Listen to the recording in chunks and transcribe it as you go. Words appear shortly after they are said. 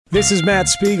This is Matt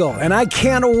Spiegel, and I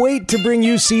can't wait to bring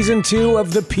you Season 2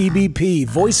 of the PBP,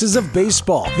 Voices of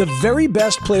Baseball. The very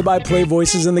best play-by-play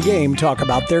voices in the game talk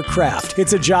about their craft.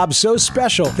 It's a job so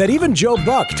special that even Joe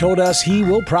Buck told us he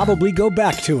will probably go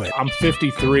back to it. I'm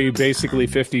 53, basically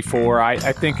 54.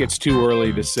 I think it's too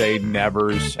early to say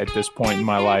nevers at this point in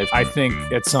my life. I think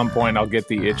at some point I'll get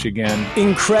the itch again.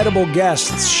 Incredible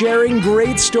guests sharing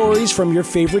great stories from your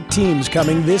favorite teams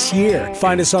coming this year.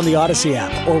 Find us on the Odyssey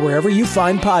app or wherever you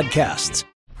find podcasts.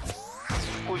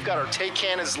 We've got our take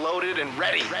cannons loaded and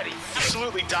ready.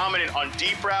 Absolutely dominant on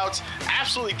deep routes.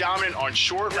 Absolutely dominant on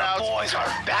short routes. Boys are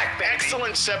back, baby.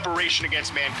 Excellent separation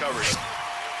against man coverage.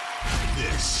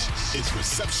 This is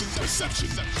Reception Perception,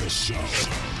 the show.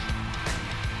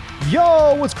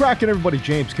 Yo, what's cracking, everybody?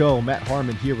 James Coe, Matt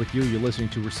Harmon here with you. You're listening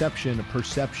to Reception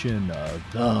Perception,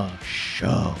 the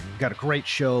show. We've got a great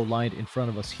show lined in front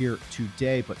of us here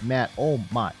today, but Matt, oh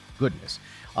my goodness.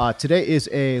 Today is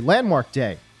a landmark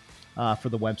day for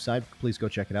the website. Please go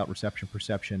check it out,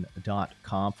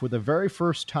 receptionperception.com. For the very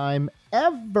first time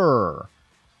ever,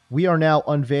 we are now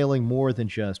unveiling more than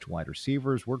just wide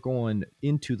receivers. We're going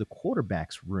into the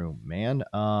quarterback's room, man.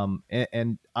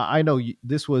 And I know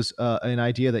this was an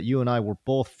idea that you and I were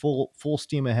both full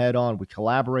steam ahead on. We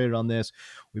collaborated on this.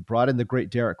 We brought in the great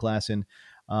Derek Glasson.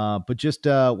 But just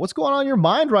what's going on in your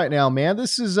mind right now, man?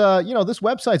 This is, this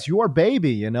website's your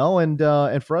baby, and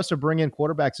for us to bring in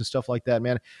quarterbacks and stuff like that,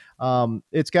 man,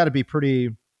 it's got to be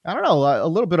pretty, I don't know, a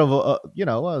little bit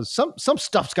of some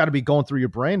stuff's got to be going through your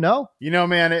brain, no?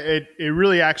 Man, it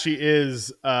really actually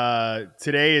is.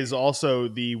 Today is also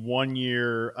the 1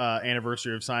 year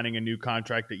anniversary of signing a new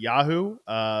contract at Yahoo.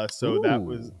 So Ooh.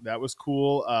 that was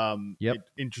cool.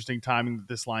 Interesting timing that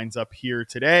this lines up here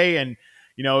today. And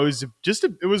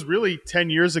it was really 10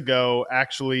 years ago,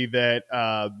 actually, that,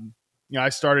 I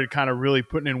started kind of really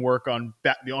putting in work on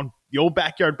the old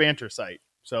Backyard Banter site.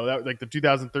 So that was like the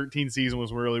 2013 season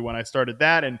was really when I started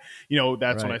that. And,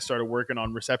 that's when I started working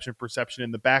on Reception Perception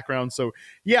in the background. So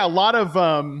yeah, a lot of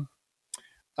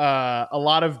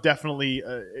definitely,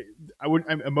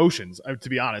 emotions, to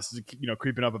be honest,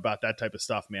 creeping up about that type of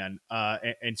stuff, man.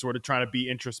 And sort of trying to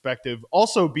be introspective,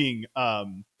 also being,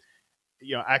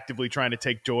 actively trying to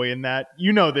take joy in that.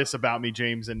 This about me,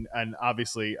 James, and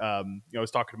obviously, I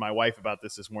was talking to my wife about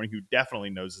this morning, who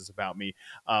definitely knows this about me.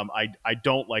 I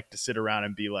don't like to sit around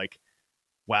and be like,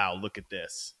 wow, look at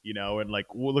this, and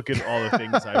like, well, look at all the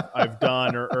things I've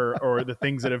done or the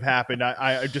things that have happened.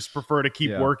 I just prefer to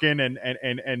keep working and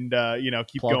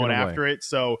keep plugging going away after it.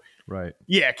 So right.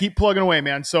 Yeah, keep plugging away,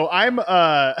 man. So I am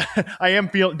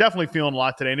definitely feeling a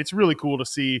lot today, and it's really cool to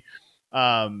see,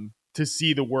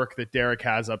 the work that Derek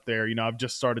has up there. I've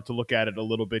just started to look at it a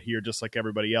little bit here, just like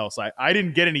everybody else. I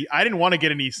didn't want to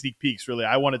get any sneak peeks, really.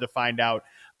 I wanted to find out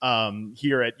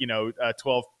here at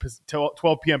 12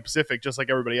 p.m. Pacific, just like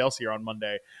everybody else here on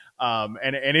Monday.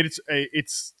 And it's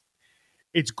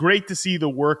great to see the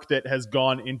work that has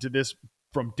gone into this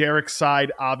from Derek's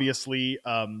side, obviously,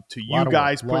 to you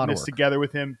guys putting this together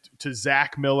with him, to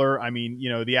Zach Miller. I mean,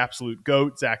 the absolute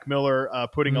GOAT, Zach Miller,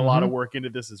 putting a lot of work into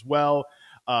this as well.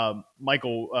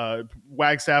 Michael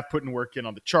Wagstaff putting work in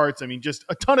on the charts. I mean, just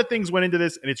a ton of things went into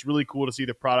this, and it's really cool to see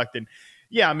the product. And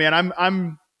yeah, man,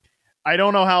 I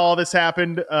don't know how all this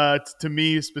happened to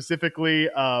me specifically.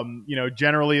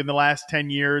 Generally in the last 10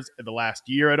 years, the last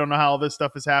year, I don't know how all this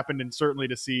stuff has happened, and certainly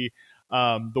to see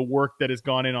the work that has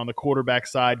gone in on the quarterback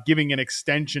side, giving an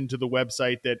extension to the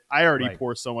website that I already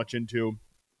pour so much into,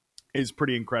 is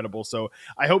pretty incredible. So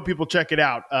I hope people check it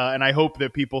out, and I hope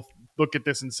that people look at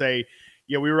this and say,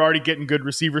 yeah, we were already getting good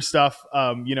receiver stuff.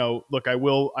 Look, I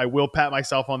will pat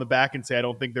myself on the back and say I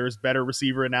don't think there's better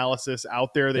receiver analysis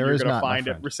out there that you're going to find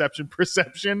at Reception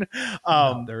Perception.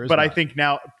 But I think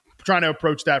now trying to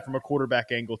approach that from a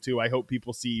quarterback angle too, I hope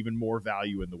people see even more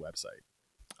value in the website.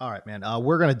 All right, man.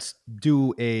 We're going to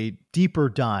do a deeper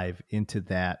dive into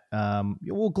that.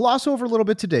 We'll gloss over a little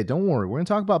bit today. Don't worry. We're going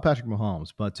to talk about Patrick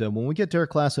Mahomes. But when we get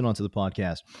Derek Glasson onto the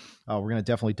podcast, we're going to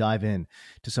definitely dive in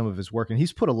to some of his work. And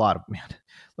he's put a lot of, man,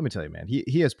 let me tell you, man,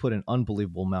 he has put an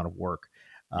unbelievable amount of work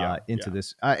into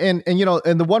this. And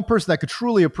the one person that could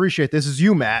truly appreciate this is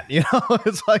you, Matt.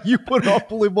 It's like you put an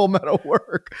unbelievable amount of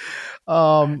work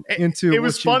into it.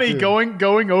 Was funny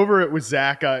going over it with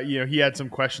Zach. He had some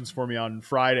questions for me on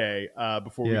Friday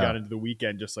before we got into the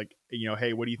weekend. Just like,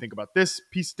 hey, what do you think about this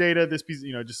piece of data? This piece,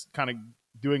 just kind of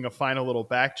doing a final little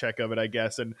back check of it, I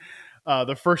guess. And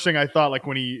the first thing I thought, like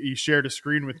when he shared a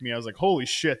screen with me, I was like, holy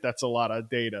shit, that's a lot of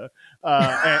data.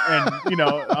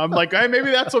 I'm like, hey,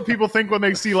 maybe that's what people think when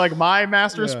they see like my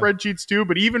master spreadsheets too.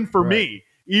 But even for me,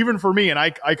 and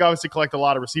I obviously collect a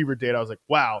lot of receiver data, I was like,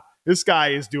 wow, This guy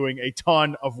is doing a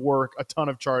ton of work, a ton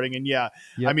of charting. And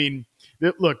I mean,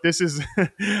 look, this is,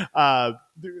 I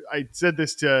said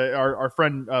this to our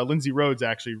friend Lindsay Rhodes,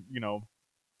 actually,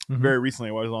 very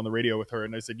recently. I was on the radio with her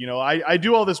and I said, I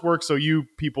do all this work so you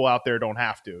people out there don't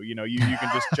have to. You can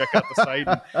just check out the site.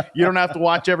 And you don't have to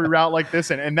watch every route like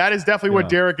this. And that is definitely what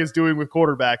Derek is doing with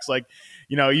quarterbacks. Like,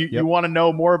 you want to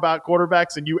know more about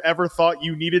quarterbacks than you ever thought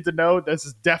you needed to know. This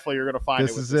is definitely, you're going to find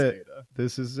this data.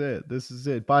 This is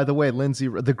it. By the way,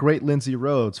 the great Lindsay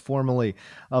Rhodes, formerly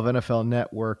of NFL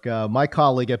Network, my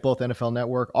colleague at both NFL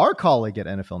Network, our colleague at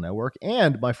NFL Network,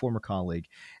 and my former colleague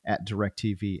at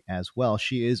DirecTV as well.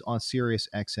 She is on Sirius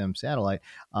XM satellite.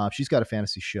 She's got a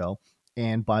fantasy show.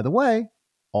 And by the way,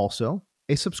 also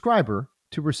a subscriber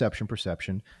to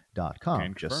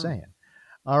receptionperception.com. Just saying.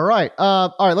 All right.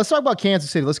 Let's talk about Kansas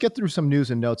City. Let's get through some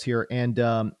news and notes here. And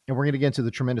we're going to get into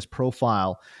the tremendous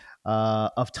profile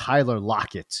of Tyler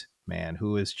Lockett, man,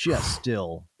 who is just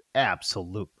still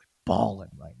absolutely balling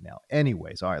right now.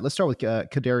 Anyways, all right, let's start with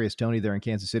Kadarius Toney there in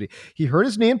Kansas City. He hurt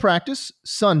his knee in practice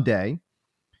Sunday.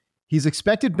 He's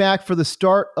expected back for the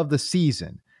start of the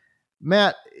season.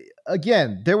 Matt,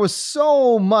 again, there was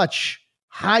so much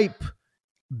hype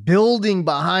building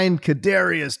behind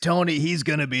Kadarius Toney. He's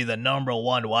going to be the number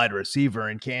one wide receiver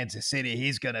in Kansas City.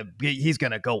 He's going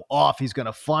to go off. He's going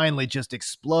to finally just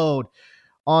explode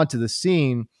onto the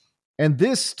scene. And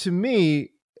this, to me,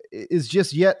 is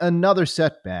just yet another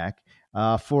setback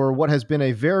for what has been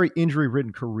a very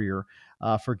injury-ridden career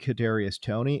for Kadarius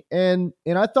Toney. And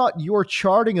I thought your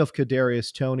charting of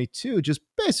Kadarius Toney, too, just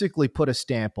basically put a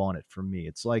stamp on it for me.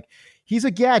 It's like he's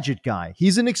a gadget guy.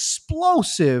 He's an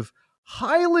explosive,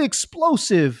 highly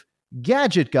explosive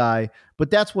gadget guy, but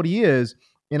that's what he is.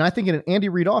 And I think in an Andy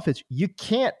Reid offense, you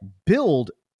can't build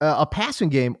a passing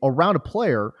game around a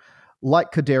player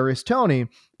like Kadarius Toney.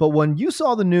 But when you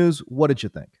saw the news, what did you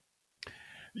think?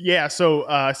 Yeah, so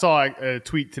I saw a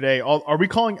tweet today. Are we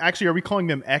calling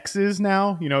them X's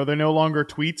now? They're no longer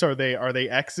tweets. Are they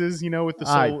X's? With the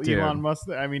soul Elon Musk.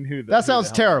 I mean, that sounds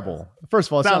terrible. First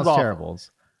of all, it sounds terrible.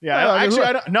 Yeah, I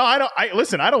don't.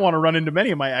 Listen, I don't want to run into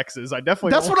many of my exes. I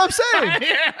definitely. That's what I'm saying.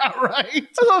 Yeah, right.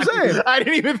 That's what I'm saying. I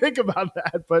didn't even think about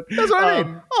that, but that's what I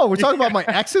mean. Oh, we're talking about my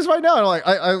exes right now. My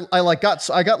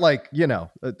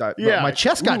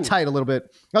chest got tight a little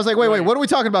bit. I was like, wait, what are we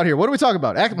talking about here? What are we talking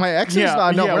about? My exes?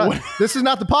 No, this is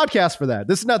not the podcast for that.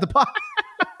 This is not the podcast.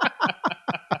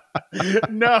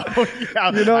 No,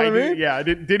 yeah, you know what I mean? I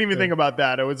didn't even think about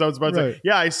that. I was about to say,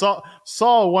 I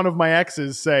saw one of my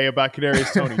exes say about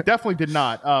Kadarius Toney. Definitely did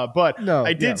not, but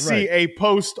I did see a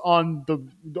post on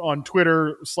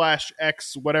Twitter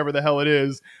 /X, whatever the hell it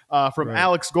is, from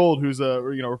Alex Gold, who's a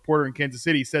reporter in Kansas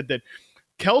City, said that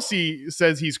Kelsey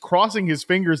says he's crossing his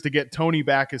fingers to get Toney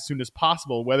back as soon as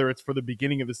possible, whether it's for the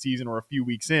beginning of the season or a few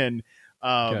weeks in.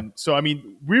 So, I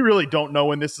mean, we really don't know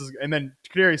when this is. And then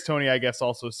Kadarius Toney, I guess,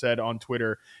 also said on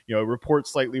Twitter, report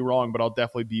slightly wrong, but I'll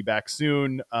definitely be back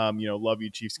soon. Love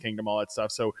you, Chiefs Kingdom, all that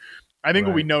stuff. So I think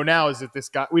what we know now is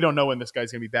that we don't know when this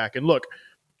guy's going to be back. And look,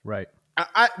 I'm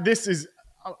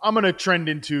going to trend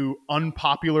into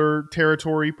unpopular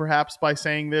territory perhaps by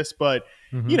saying this, but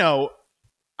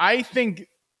I think,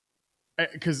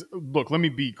 because look, let me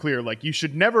be clear. Like, you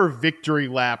should never victory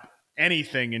lap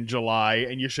anything in July,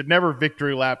 and you should never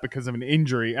victory lap because of an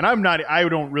injury. And I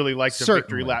don't really like to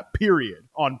victory lap period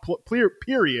on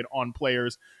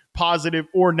players, positive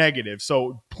or negative.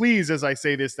 So please, as I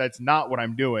say this, that's not what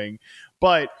I'm doing.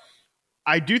 But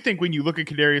I do think when you look at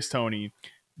Kadarius Toney,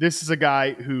 this is a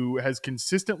guy who has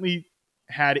consistently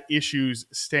had issues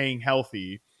staying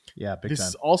healthy. Yeah, big time. This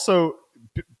is also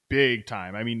big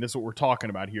time. I mean, this is what we're talking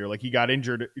about here. Like, he got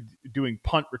injured doing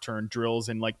punt return drills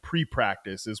and like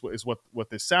pre-practice is what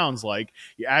this sounds like.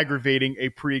 Aggravating a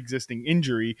pre-existing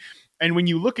injury. And when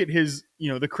you look at his,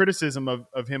 the criticism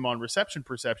of him on reception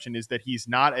perception is that he's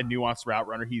not a nuanced route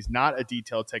runner. He's not a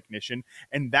detailed technician.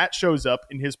 And that shows up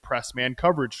in his press man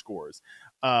coverage scores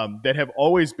that have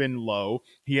always been low.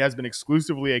 He has been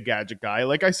exclusively a gadget guy.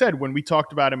 Like I said, when we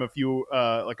talked about him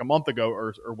a month ago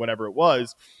or whatever it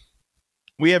was,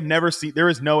 we have never seen, there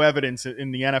is no evidence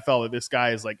in the NFL that this guy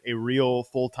is like a real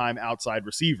full-time outside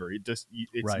receiver. It's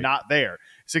not there.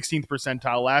 16th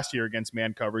percentile last year against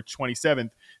man coverage,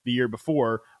 27th the year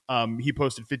before. He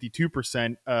posted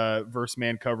 52% versus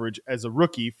man coverage as a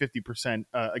rookie, 50%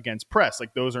 against press.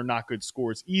 Like, those are not good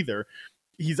scores either.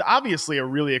 He's obviously a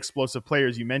really explosive player,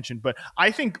 as you mentioned, but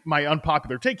I think my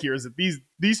unpopular take here is that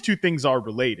these two things are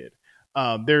related.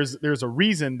 There's a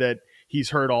reason that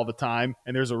he's hurt all the time,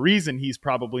 and there's a reason he's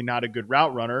probably not a good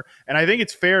route runner. And I think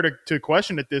it's fair to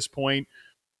question at this point,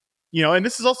 And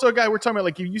this is also a guy we're talking about,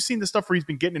 like, you've seen the stuff where he's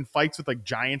been getting in fights with like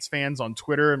Giants fans on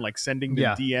Twitter and like sending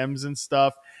them DMs and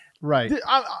stuff. Right.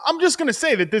 I'm just going to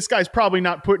say that this guy's probably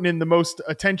not putting in the most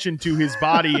attention to his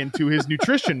body and to his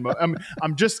nutrition.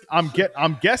 I'm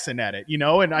guessing at it,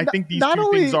 and I think these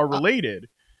two things are related.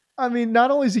 I mean,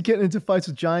 not only is he getting into fights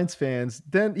with Giants fans,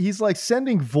 then he's like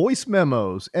sending voice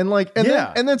memos and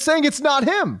then saying it's not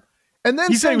him. And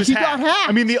then saying he got hacked.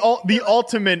 I mean, the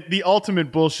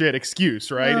ultimate bullshit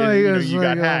excuse, right? You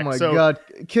got hacked. Oh my God.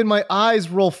 Can my eyes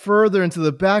roll further into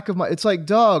the back of my, it's like,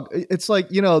 dog, it's like,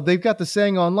 they've got the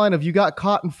saying online of you got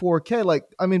caught in 4K. Like,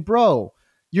 I mean, bro,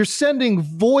 you're sending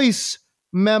voice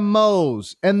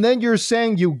memos and then you're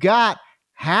saying you got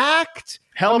hacked.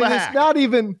 Hell of a hack. It's not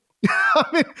even, I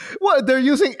mean, what, they're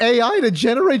using AI to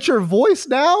generate your voice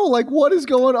now? Like, what is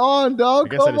going on, dog?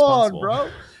 Come on, bro.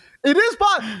 It is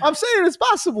possible. I'm saying it's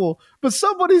possible, but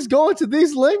somebody's going to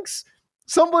these links.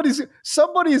 Somebody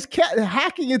is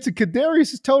hacking into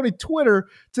Kadarius Toney Twitter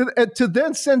to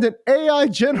then send an AI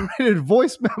generated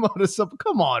voice memo to someone.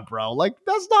 Come on, bro. Like,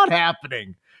 that's not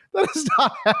happening. That is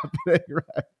not happening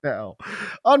right now.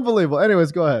 Unbelievable.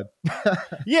 Anyways, go ahead.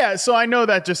 Yeah. So I know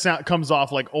that just comes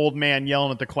off like old man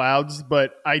yelling at the clouds,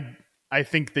 but I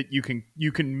think that you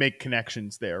can make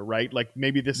connections there, right? Like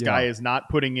maybe this guy is not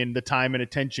putting in the time and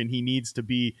attention he needs to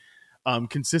be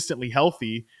consistently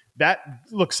healthy.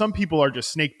 Look, some people are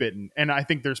just snake bitten, and I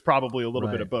think there's probably a little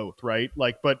bit of both, right?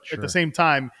 Like, but at the same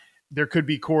time, there could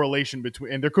be causation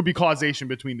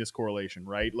between this correlation,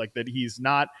 right? Like that he's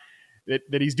not.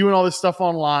 That he's doing all this stuff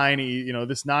online,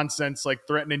 this nonsense, like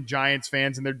threatening Giants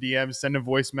fans in their DMs, sending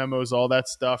voice memos, all that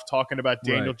stuff, talking about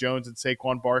Daniel Jones and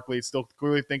Saquon Barkley, still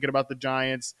clearly thinking about the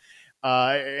Giants.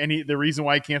 The reason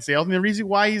why he can't stay healthy, and the reason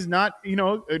why he's not,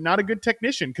 not a good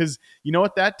technician, because you know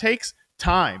what that takes?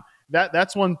 Time.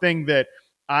 That's one thing that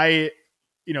I,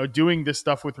 doing this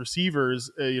stuff with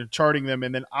receivers, charting them,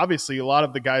 and then obviously a lot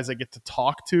of the guys I get to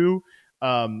talk to.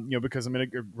 Because I'm in a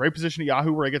great position at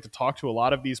Yahoo where I get to talk to a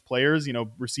lot of these players,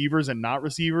 receivers and not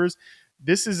receivers.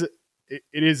 It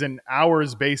is an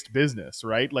hours-based business,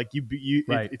 right? Like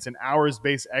it's an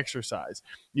hours-based exercise.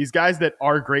 These guys that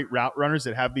are great route runners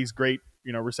that have these great,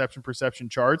 reception perception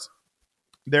charts,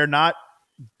 they're not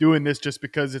doing this just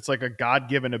because it's like a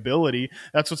God-given ability.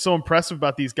 That's what's so impressive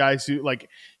about these guys who like,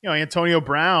 Antonio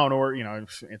Brown or,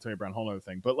 Antonio Brown, whole other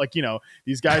thing, but like,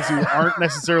 these guys who aren't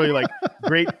necessarily like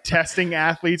great testing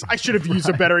athletes. I should have used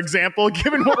a better example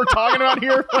given what we're talking about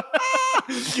here,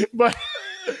 but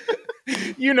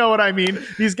you know what I mean?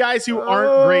 These guys who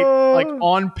aren't great, like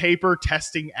on paper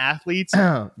testing athletes,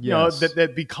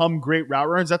 that become great route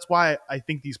runners. That's why I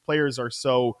think these players are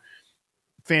so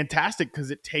fantastic, because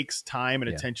it takes time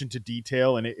and attention to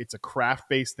detail, and it's a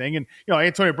craft-based thing. And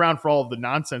Antonio Brown, for all of the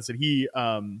nonsense that he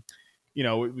that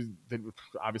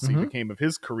obviously became of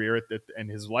his career and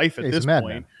his life at this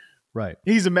point, right?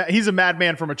 He's a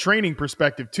madman from a training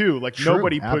perspective too. Like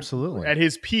at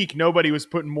his peak, nobody was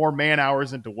putting more man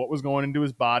hours into what was going into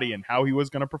his body and how he was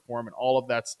going to perform and all of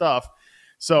that stuff.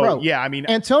 So, I mean,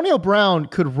 Antonio Brown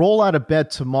could roll out of bed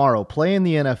tomorrow, play in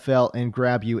the NFL, and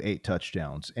grab you 8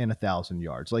 touchdowns and 1,000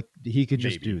 yards. Like, he could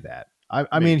just do that.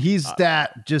 I mean, he's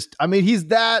that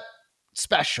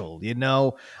special,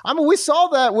 I mean, we saw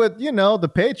that with,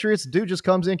 the Patriots. Dude just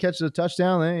comes in, catches a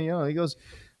touchdown, and,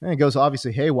 he goes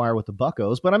obviously haywire with the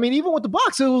Buccos. But, I mean, even with the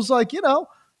Bucs, it was like,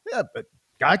 but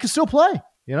guy could still play.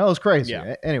 It was crazy.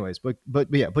 Yeah. Anyways, but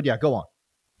go on.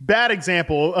 Bad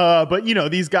example, but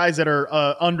these guys that are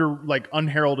under like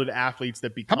unheralded athletes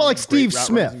that become. How about like Steve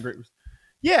Smith?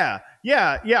 Yeah.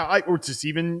 Or just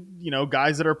even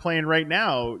guys that are playing right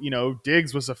now.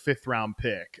 Diggs was a 5th round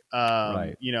pick.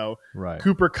 Right.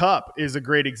 Cooper Kupp is a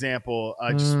great example.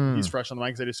 He's fresh on the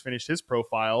mind because I just finished his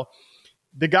profile.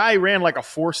 The guy ran like a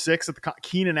 4.6 at the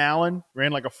Keenan Allen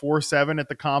ran like a 4.7 at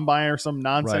the combine or some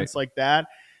nonsense like that.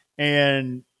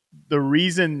 And the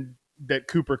reason that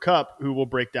Cooper Kupp, who we'll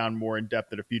break down more in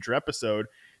depth at a future episode,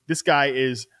 this guy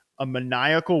is a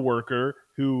maniacal worker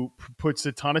who puts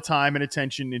a ton of time and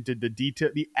attention into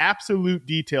the absolute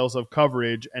details of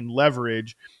coverage and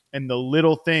leverage and the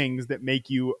little things that make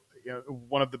you,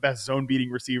 one of the best zone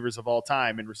beating receivers of all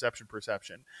time in reception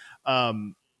perception.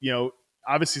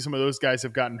 Obviously some of those guys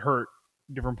have gotten hurt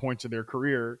at different points of their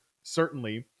career,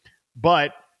 certainly,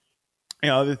 but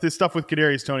this stuff with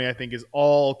Kadarius Toney, I think, is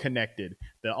all connected.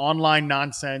 The online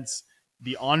nonsense,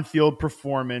 the on-field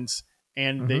performance,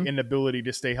 and the inability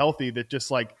to stay healthy. That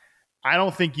just like, I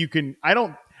don't think you can. I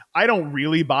don't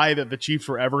really buy that the Chiefs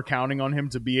were ever counting on him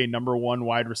to be a number 1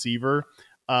 wide receiver.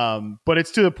 But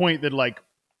it's to the point that like,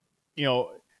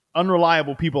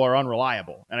 unreliable people are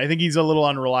unreliable, and I think he's a little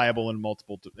unreliable in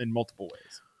multiple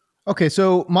ways. Okay,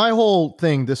 so my whole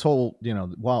thing, this whole,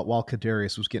 while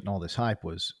Kadarius was getting all this hype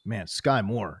was, man, Sky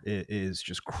Moore is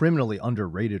just criminally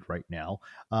underrated right now.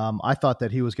 I thought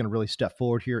that he was going to really step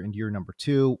forward here in year number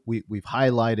 2. We've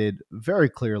highlighted very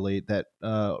clearly that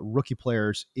rookie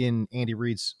players in Andy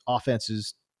Reid's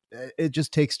offenses, it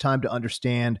just takes time to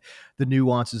understand the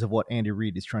nuances of what Andy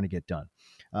Reid is trying to get done.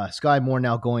 Sky Moore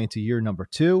now going into year number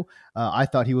 2. I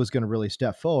thought he was going to really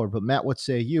step forward. But Matt, what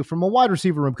say you from a wide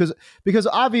receiver room? Because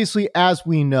obviously, as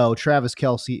we know, Travis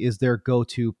Kelce is their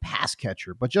go-to pass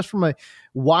catcher. But just from a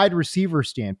wide receiver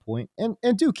standpoint, and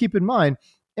do keep in mind,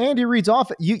 Andy Reid's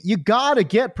offense, you got to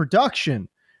get production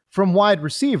from wide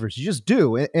receivers. You just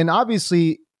do. And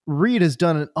obviously, Reid has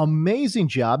done an amazing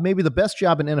job, maybe the best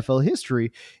job in NFL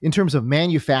history in terms of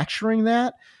manufacturing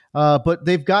that. But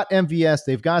they've got MVS,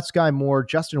 they've got Sky Moore.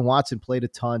 Justin Watson played a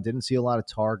ton, didn't see a lot of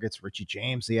targets. Richie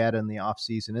James they had in the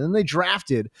offseason. And then they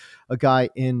drafted a guy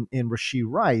in Rashee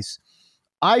Rice.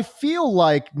 I feel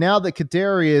like now that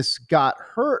Kadarius got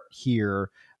hurt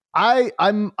here, I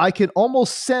can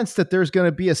almost sense that there's going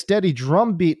to be a steady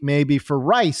drumbeat maybe for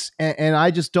Rice, and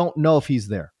I just don't know if he's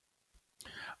there.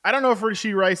 I don't know if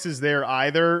Rashee Rice is there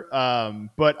either,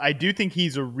 but I do think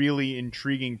he's a really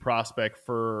intriguing prospect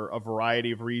for a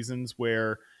variety of reasons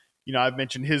where, I've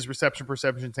mentioned his reception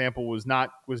perception sample was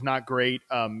not great.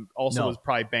 Was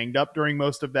probably banged up during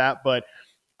most of that, but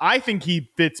I think he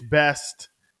fits best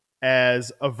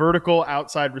as a vertical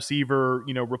outside receiver,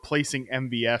 replacing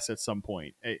MVS at some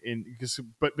point.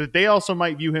 But they also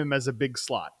might view him as a big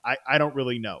slot. I don't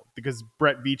really know because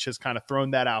Brett Veach has kind of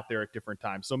thrown that out there at different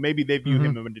times. So maybe they view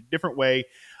him in a different way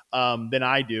than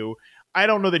I do. I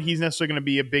don't know that he's necessarily going to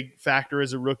be a big factor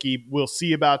as a rookie. We'll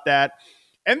see about that.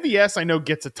 MVS, I know,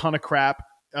 gets a ton of crap,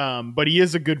 but he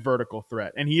is a good vertical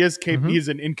threat, and he is capable. He is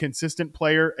an inconsistent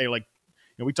player,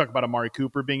 we talk about Amari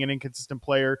Cooper being an inconsistent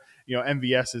player.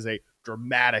 MVS is a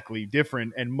dramatically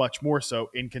different and much more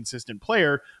so inconsistent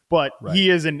player, but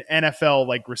he is an NFL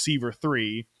receiver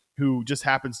 3 who just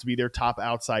happens to be their top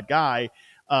outside guy.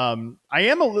 I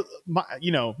am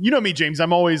me, James.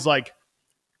 I'm always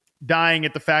dying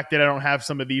at the fact that I don't have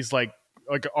some of these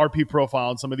RP profile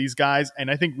on some of these guys,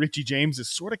 and I think Richie James is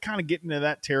sort of kind of getting into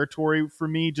that territory for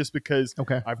me, just because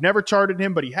I've never charted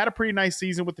him, but he had a pretty nice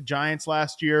season with the Giants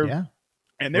last year. Yeah.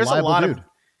 And there's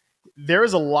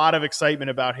a lot of excitement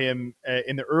about him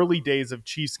in the early days of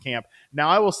Chiefs camp. Now,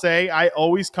 I will say I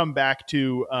always come back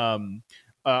to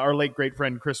our late great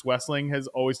friend Chris Wessling has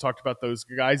always talked about those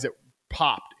guys that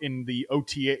popped in the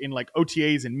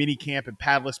OTAs and mini camp and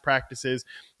padless practices.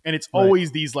 And it's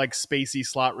always these spacey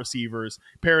slot receivers.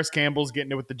 Paris Campbell's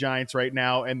getting it with the Giants right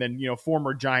now. And then,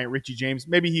 former Giant Richie James,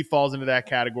 maybe he falls into that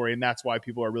category, and that's why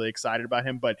people are really excited about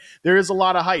him. But there is a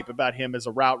lot of hype about him as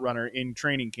a route runner in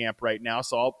training camp right now.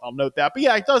 So I'll note that. But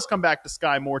yeah, it does come back to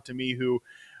Sky Moore to me, who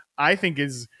I think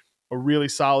is a really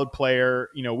solid player.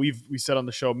 We said on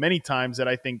the show many times that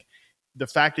I think the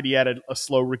fact that he had a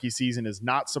slow rookie season is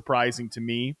not surprising to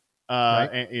me.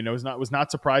 And, was not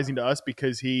surprising to us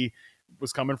because he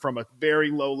was coming from a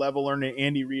very low level learning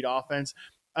Andy Reid offense.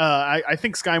 I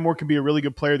think Sky Moore can be a really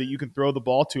good player that you can throw the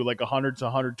ball to 100 to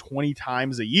 120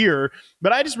 times a year.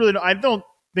 But I just really I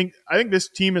think this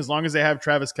team, as long as they have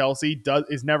Travis Kelce,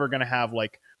 is never going to have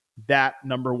that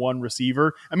number one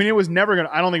receiver. I mean, I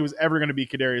don't think it was ever going to be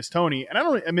Kadarius Toney.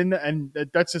 And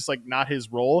that's just not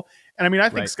his role. And I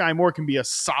think Sky Moore can be a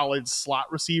solid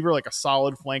slot receiver, a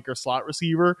solid flanker slot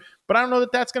receiver, but I don't know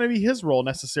that that's going to be his role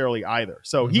necessarily either.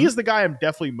 So he is the guy I'm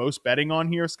definitely most betting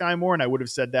on here, Sky Moore. And I would have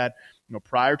said that,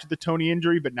 prior to the Toney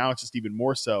injury, but now it's just even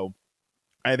more so.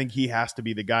 I think he has to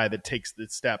be the guy that takes the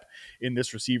step in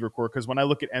this receiver core. Because when I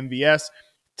look at MVS,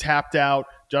 tapped out,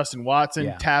 Justin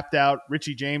Watson tapped out,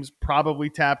 Richie James probably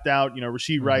tapped out,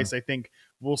 Rashee Rice, I think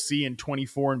we'll see in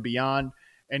 24 and beyond.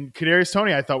 And Kadarius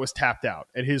Toney, I thought, was tapped out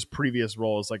at his previous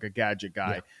role as a gadget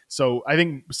guy. Yeah. So I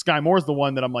think Sky Moore's the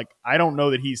one that I'm I don't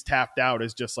know that he's tapped out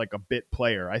as just a bit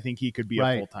player. I think he could be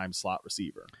a full-time slot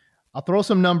receiver. I'll throw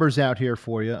some numbers out here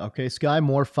for you. Okay, Sky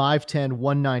Moore, 5'10",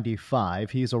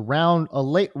 195. He's a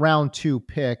late round 2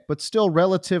 pick, but still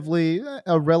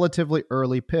a relatively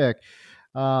early pick.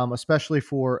 Especially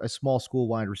for a small school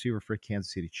wide receiver for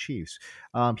Kansas City Chiefs.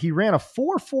 He ran a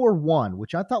 4.41,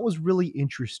 which I thought was really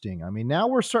interesting. I mean, now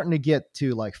we're starting to get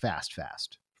to fast.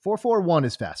 4.41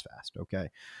 is fast. Okay.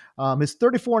 His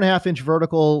 34.5-inch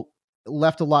vertical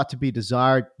left a lot to be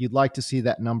desired. You'd like to see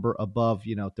that number above,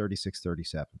 36,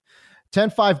 37.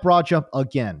 10.5 broad jump,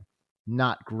 again,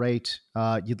 not great.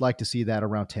 You'd like to see that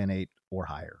around 10.8 or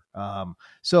higher.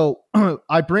 So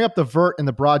I bring up the vert and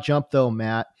the broad jump though,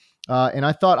 Matt. And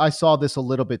I thought I saw this a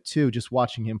little bit too, just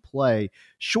watching him play.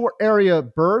 Short area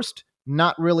burst,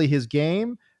 not really his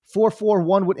game.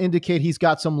 4.41 would indicate he's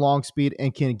got some long speed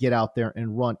and can get out there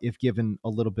and run if given a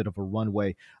little bit of a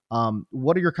runway.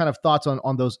 What are your kind of thoughts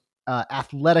on those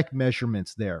athletic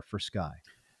measurements there for Sky?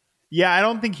 Yeah, I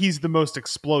don't think he's the most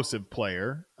explosive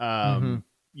player.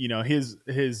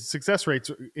 His success rates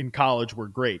in college were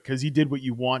great because he did what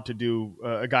you want to do,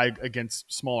 a guy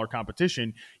against smaller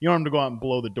competition. You don't want him to go out and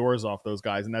blow the doors off those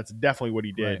guys, and that's definitely what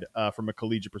he did from a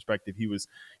collegiate perspective. He was,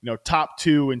 top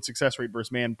 2 in success rate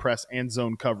versus man press and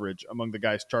zone coverage among the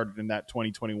guys charted in that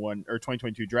 2021 or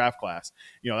 2022 draft class.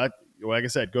 That, like I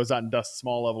said, goes out and dusts a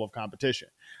small level of competition.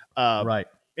 Right.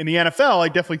 In the NFL, I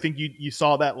definitely think you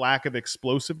saw that lack of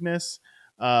explosiveness,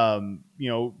 but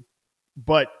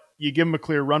you give him a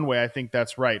clear runway. I think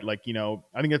that's right. I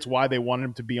think that's why they wanted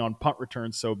him to be on punt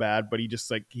returns so bad, but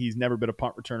he's never been a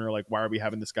punt returner. Why are we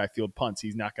having this guy field punts?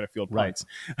 He's not going to field punts.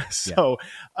 Right. So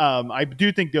I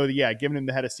do think, though, that, giving him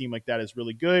the head of steam like that is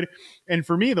really good. And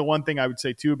for me, the one thing I would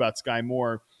say, too, about Sky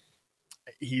Moore,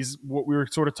 he's what we were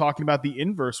sort of talking about, the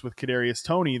inverse with Kadarius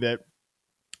Toney, that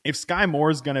if Sky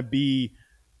Moore is going to be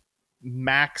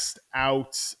maxed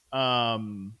out,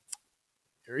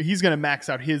 he's going to max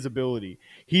out his ability.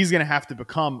 He's going to have to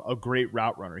become a great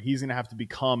route runner. He's going to have to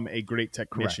become a great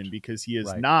technician because he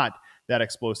is not that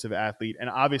explosive athlete.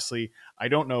 And obviously I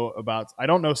don't know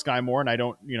Sky Moore, and I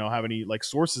don't, have any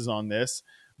sources on this,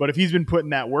 but if he's been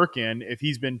putting that work in, if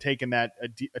he's been taking that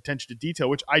attention to detail,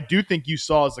 which I do think you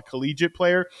saw as a collegiate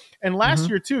player. And last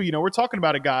year too, we're talking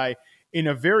about a guy in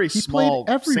a very small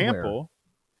sample.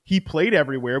 He played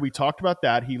everywhere. We talked about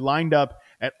that. He lined up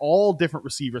at all different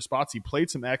receiver spots. He played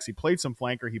some X. He played some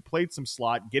flanker. He played some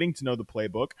slot, getting to know the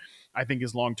playbook. I think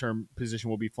his long-term position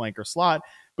will be flanker slot,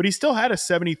 but he still had a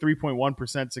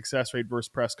 73.1% success rate versus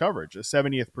press coverage, a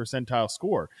 70th percentile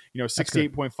score,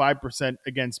 68.5%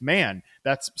 against man.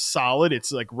 That's solid.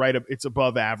 It's it's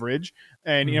above average.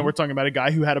 And, we're talking about a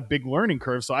guy who had a big learning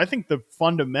curve. So I think the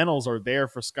fundamentals are there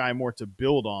for Sky Moore to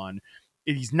build on.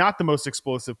 He's not the most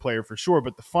explosive player for sure,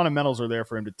 but the fundamentals are there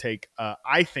for him to take,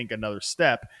 I think, another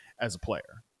step as a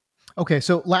player. Okay,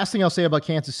 so last thing I'll say about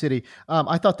Kansas City,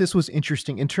 I thought this was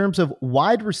interesting. In terms of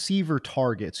wide receiver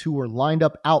targets who were lined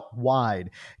up out wide,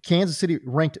 Kansas City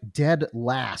ranked dead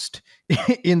last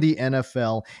in the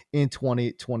NFL in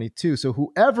 2022. So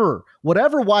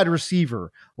whatever wide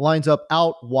receiver lines up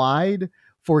out wide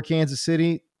for Kansas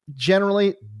City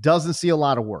generally doesn't see a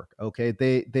lot of work. Okay.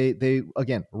 They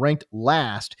again ranked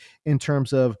last in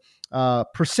terms of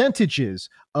percentages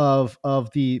of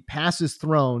the passes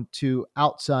thrown to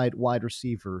outside wide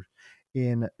receiver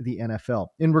in the NFL.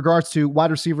 In regards to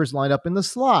wide receivers lined up in the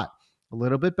slot, a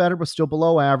little bit better, but still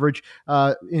below average.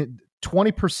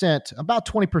 20%, about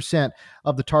 20%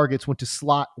 of the targets went to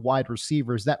slot wide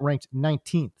receivers. That ranked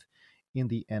 19th in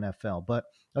the NFL. But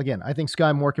again, I think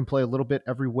Sky Moore can play a little bit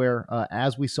everywhere,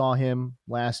 as we saw him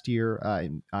last year. I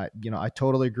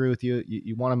totally agree with you.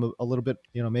 You want him a little bit,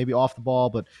 maybe off the ball,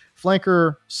 but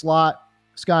flanker, slot,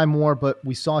 Sky Moore. But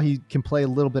we saw he can play a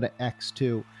little bit of X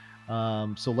too.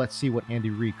 So let's see what Andy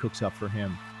Reid cooks up for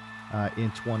him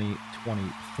in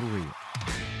 2023.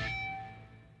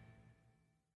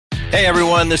 Hey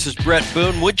everyone, this is Brett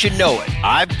Boone. Would you know it?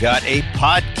 I've got a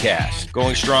podcast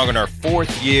going strong in our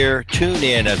 4th year. Tune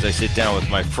in as I sit down with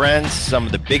my friends, some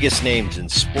of the biggest names in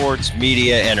sports,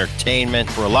 media, entertainment,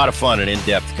 for a lot of fun and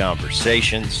in-depth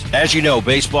conversations. As you know,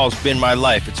 baseball's been my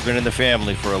life. It's been in the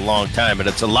family for a long time, but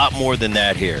it's a lot more than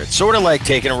that here. It's sort of like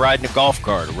taking a ride in a golf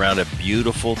cart around a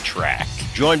beautiful track.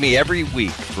 Join me every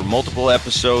week for multiple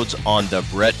episodes on the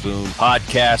Brett Boone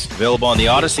Podcast, available on the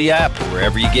Odyssey app or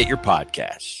wherever you get your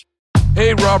podcasts.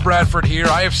 Hey, Rob Bradford here.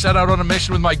 I have set out on a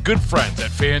mission with my good friends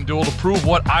at FanDuel to prove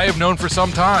what I have known for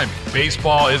some time.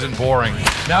 Baseball isn't boring.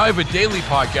 Now I have a daily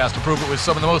podcast to prove it with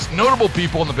some of the most notable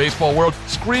people in the baseball world,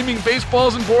 screaming baseball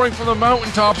isn't boring from the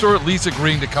mountaintops, or at least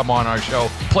agreeing to come on our show.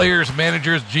 Players,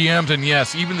 managers, GMs, and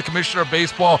yes, even the commissioner of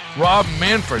baseball, Rob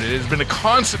Manfred. It has been a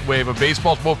constant wave of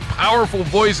baseball's most powerful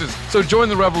voices. So join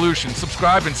the revolution.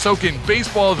 Subscribe and soak in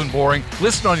Baseball Isn't Boring.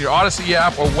 Listen on your Odyssey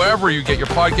app or wherever you get your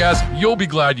podcasts. You'll be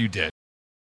glad you did.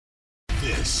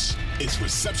 This is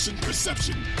Reception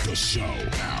Perception, the show.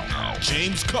 Now,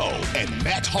 James Cole and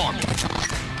Matt Harmon.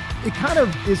 It kind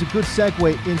of is a good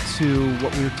segue into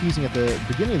what we were teasing at the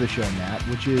beginning of the show, Matt,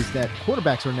 which is that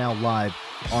quarterbacks are now live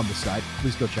on the site.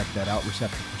 Please go check that out,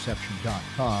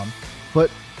 receptionperception.com.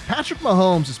 But Patrick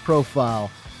Mahomes'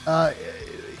 profile,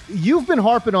 you've been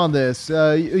harping on this.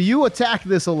 You attack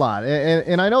this a lot.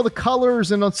 And I know the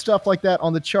colors and stuff like that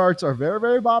on the charts are very,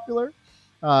 very popular.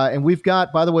 And we've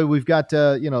got, by the way,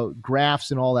 graphs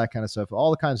and all that kind of stuff,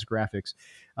 all the kinds of graphics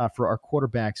for our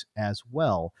quarterbacks as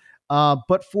well.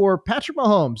 But for Patrick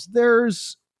Mahomes,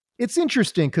 it's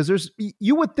interesting because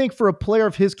you would think for a player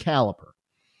of his caliber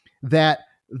that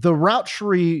the route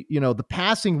tree, the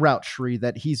passing route tree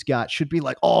that he's got should be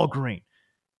like all green.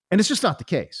 And it's just not the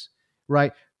case,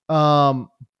 right?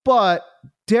 But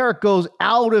Derek goes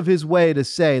out of his way to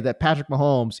say that Patrick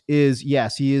Mahomes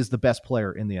he is the best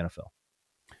player in the NFL.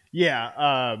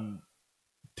 Yeah.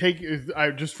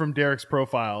 Just from Derek's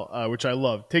profile, which I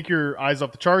love, take your eyes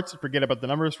off the charts, forget about the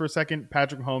numbers for a second.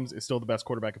 Patrick Mahomes is still the best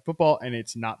quarterback in football, and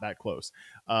it's not that close.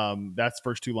 That's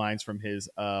first two lines from his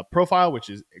profile, which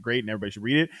is great, and everybody should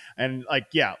read it. And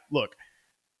look,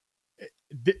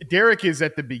 Derek is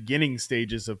at the beginning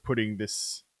stages of putting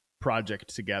this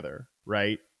project together,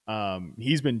 right?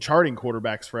 He's been charting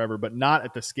quarterbacks forever, but not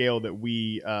at the scale that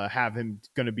we have him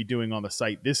going to be doing on the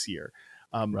site this year.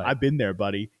 Right. I've been there,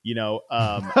 buddy. It's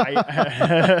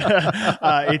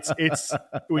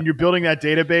when you're building that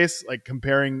database, like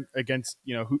comparing against,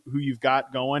 who you've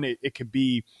got going, it could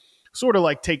be sort of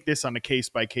like take this on a case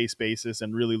by case basis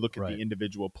and really look at the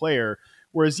individual player.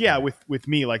 Whereas, with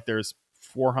me, like there's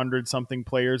 400 something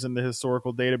players in the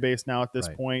historical database now at this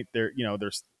point.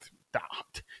 There's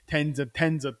tens of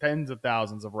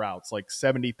thousands of routes, like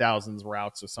 70,000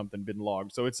 routes or something been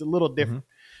logged. So it's a little different.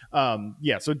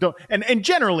 So don't, and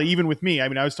generally, even with me, I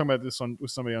mean, I was talking about this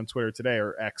with somebody on Twitter today,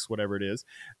 or X, whatever it is.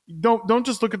 Don't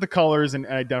just look at the colors and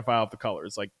identify off the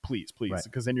colors. Like, please,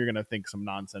 because then you're going to think some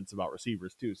nonsense about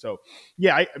receivers too. So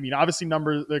I mean, obviously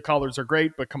the colors are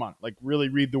great, but come on, like really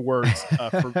read the words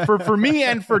for me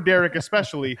and for Derek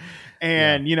especially.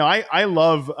 And,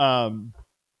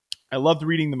 I loved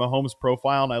reading the Mahomes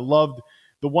profile, and I loved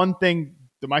the one thing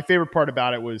that my favorite part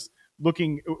about it was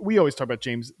looking. We always talk about,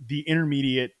 James, the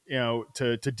intermediate,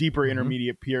 to deeper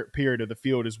intermediate period of the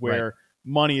field is where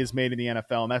money is made in the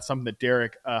NFL, and that's something that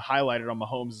Derek highlighted on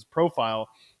Mahomes' profile,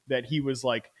 that he was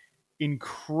like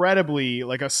incredibly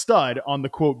like a stud on the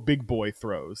quote big boy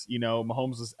throws.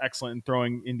 Mahomes was excellent in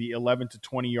throwing in the 11 to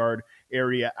 20 yard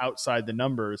area outside the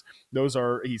numbers.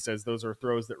 He says those are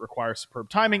throws that require superb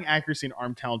timing, accuracy, and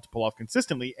arm talent to pull off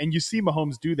consistently. And you see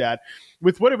Mahomes do that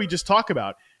with, what did we just talk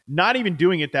about? Not even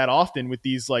doing it that often with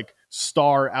these like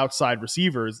star outside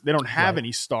receivers. They don't have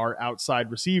any star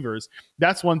outside receivers.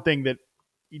 That's one thing that,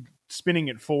 spinning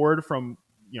it forward from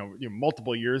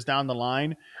multiple years down the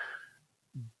line,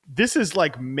 this is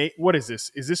like, what is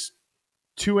this? Is this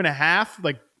 2.5,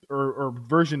 like, or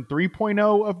version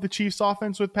 3.0 of the Chiefs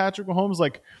offense with Patrick Mahomes?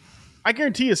 Like, I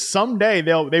guarantee you someday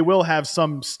they will have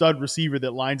some stud receiver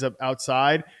that lines up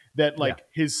outside that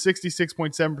his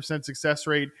 66.7% success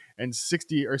rate and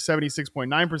 60 or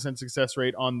 76.9% success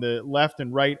rate on the left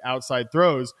and right outside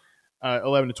throws,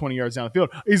 11 to 20 yards down the field,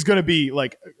 is going to be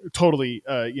like totally,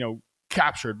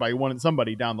 captured by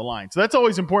somebody down the line. So that's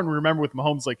always important to remember with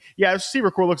Mahomes. Like, the receiver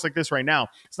core looks like this right now.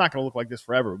 It's not going to look like this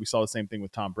forever. We saw the same thing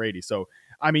with Tom Brady. So,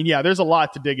 I mean, there's a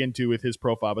lot to dig into with his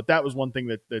profile, but that was one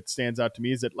thing that stands out to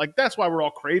me, is that like, that's why we're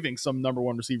all craving some number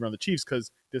one receiver on the Chiefs,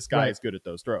 because this guy is good at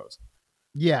those throws.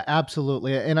 Yeah,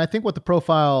 absolutely. And I think what the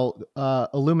profile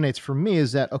illuminates for me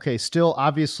is that, still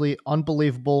obviously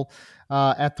unbelievable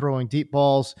at throwing deep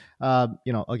balls. Again,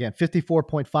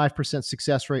 54.5%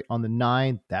 success rate on the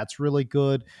 9. That's really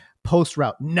good. Post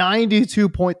route,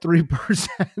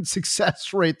 92.3%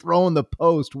 success rate throwing the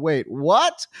post. Wait,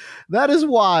 what? That is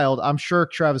wild. I'm sure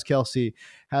Travis Kelce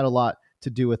had a lot to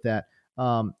do with that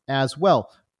as well.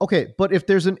 Okay, but if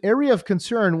there's an area of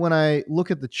concern when I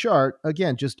look at the chart,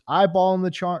 again, just eyeballing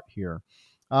the chart here,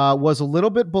 was a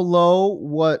little bit below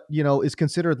what, is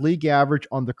considered league average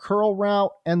on the curl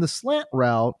route and the slant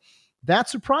route. That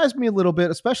surprised me a little bit,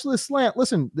 especially the slant.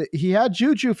 Listen, he had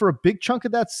Juju for a big chunk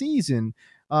of that season,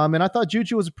 and I thought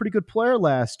Juju was a pretty good player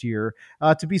last year.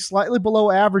 To be slightly below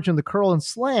average in the curl and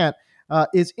slant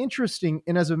is interesting.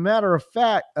 And as a matter of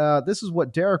fact, this is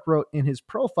what Derek wrote in his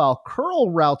profile.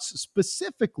 Curl routes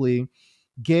specifically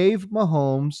gave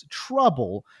Mahomes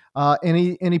trouble. And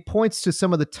he points to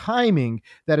some of the timing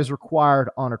that is required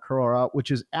on a curl route,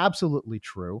 which is absolutely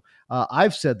true.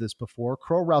 I've said this before.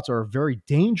 Curl routes are a very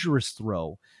dangerous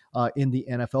throw in the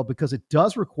NFL because it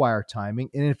does require timing.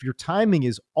 And if your timing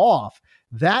is off,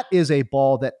 that is a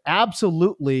ball that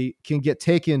absolutely can get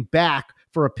taken back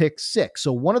for a pick six.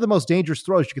 So one of the most dangerous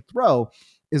throws you could throw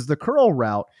is the curl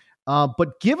route.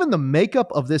 But given the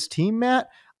makeup of this team, Matt,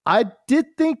 I did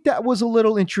think that was a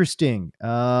little interesting.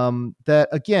 That,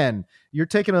 again, you're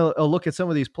taking a look at some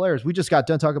of these players. We just got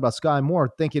done talking about Sky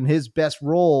Moore, thinking his best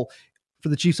role for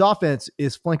the Chiefs offense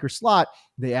is flanker slot.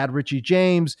 They add Richie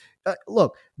James.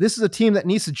 Look, this is a team that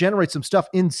needs to generate some stuff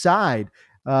inside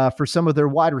for some of their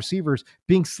wide receivers.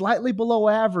 Being slightly below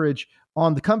average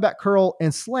on the comeback curl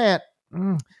and slant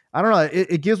I don't know.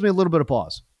 It gives me a little bit of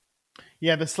pause.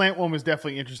 Yeah, the slant one was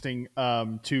definitely interesting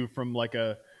too, from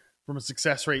a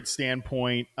success rate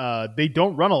standpoint. They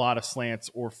don't run a lot of slants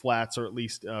or flats, or at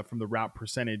least from the route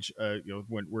percentage.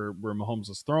 Where Mahomes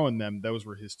was throwing them, those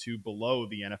were his two below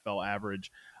the NFL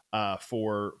average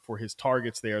for his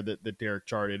targets there that Derek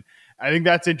charted. I think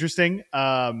that's interesting.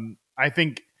 I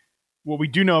think what we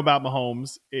do know about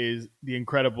Mahomes is the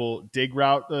incredible dig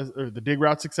route, or the dig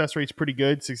route success rate's pretty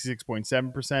good,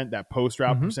 66.7%. That post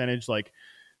route percentage, like,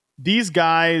 these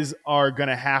guys are going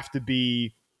to have to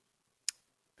be,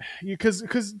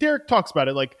 because Derek talks about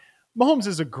it, like, Mahomes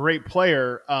is a great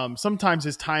player. Sometimes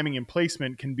his timing and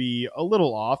placement can be a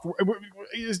little off.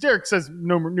 As Derek says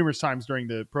numerous times during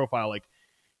the profile, like,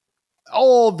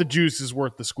 all the juice is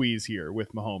worth the squeeze here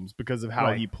with Mahomes because of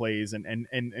how he plays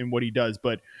and what he does.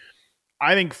 But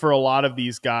I think for a lot of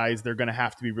these guys, they're going to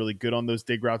have to be really good on those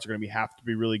dig routes. They're going to have to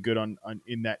be really good on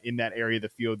in that area of the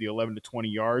field, the 11 to 20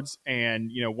 yards.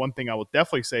 And, one thing I will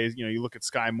definitely say is, you look at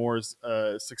Sky Moore's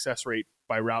success rate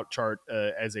by route chart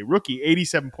as a rookie,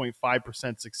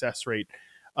 87.5% success rate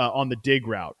on the dig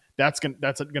route. That's going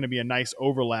to be a nice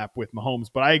overlap with Mahomes.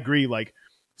 But I agree, like,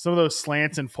 some of those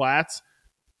slants and flats,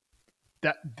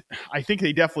 that I think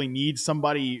they definitely need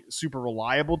somebody super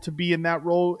reliable to be in that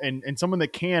role, and someone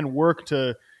that can work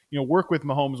with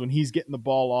Mahomes when he's getting the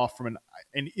ball off from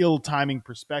an ill timing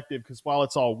perspective. Because while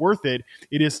it's all worth it,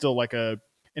 it is still like an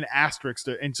asterisk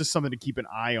and just something to keep an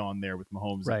eye on there with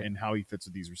Mahomes and how he fits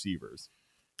with these receivers.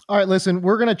 All right, listen,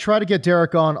 we're going to try to get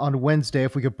Derek on Wednesday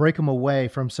if we could break him away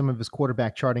from some of his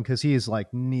quarterback charting, because he is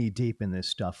like knee deep in this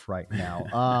stuff right now.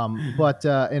 But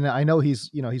I know he's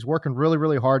working really,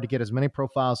 really hard to get as many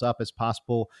profiles up as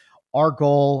possible. Our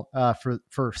goal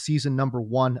for season number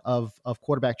 1 of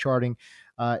quarterback charting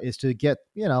is to get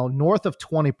north of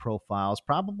 20 profiles,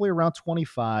 probably around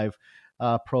 25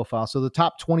 profiles. So the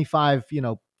top 25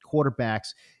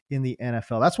 quarterbacks in the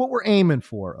NFL. That's what we're aiming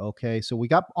for. Okay. So we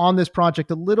got on this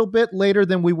project a little bit later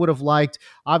than we would have liked.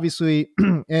 Obviously,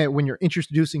 when you're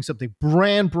introducing something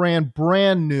brand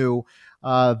new,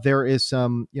 there is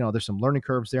some, there's some learning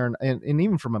curves there. And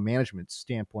even from a management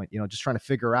standpoint, just trying to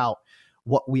figure out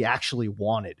what we actually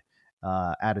wanted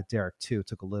out of Derek too. It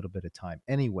took a little bit of time.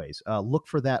 Anyways, look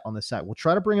for that on the site. We'll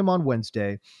try to bring him on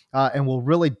Wednesday and we'll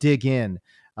really dig in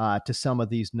to some of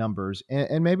these numbers,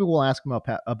 and maybe we'll ask him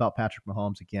about Patrick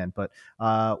Mahomes again. But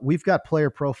we've got player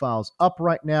profiles up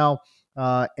right now,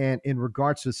 and in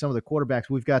regards to some of the quarterbacks,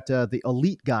 we've got the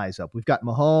elite guys up. We've got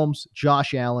Mahomes,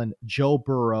 Josh Allen, Joe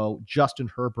Burrow,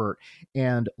 Justin Herbert,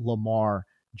 and Lamar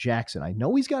Jackson. I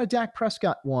know he's got a Dak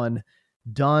Prescott one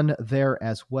done there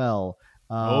as well.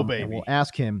 Baby. And we'll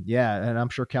ask him, and I'm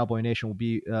sure Cowboy Nation will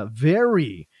be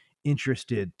very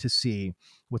interested to see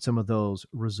what some of those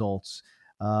results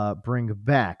bring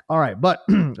back. All right, but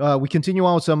we continue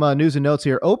on with some news and notes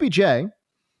here. OBJ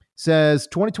says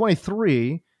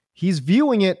 2023, he's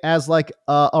viewing it as like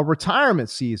a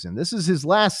retirement season. This is his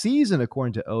last season,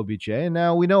 according to OBJ. And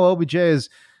now we know OBJ is,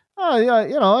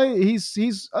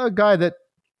 he's a guy that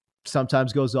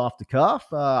sometimes goes off the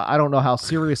cuff. I don't know how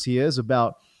serious he is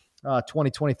about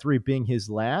 2023 being his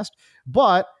last,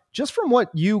 but just from what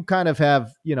you kind of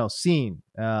have, seen,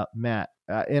 Matt,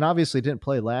 and obviously didn't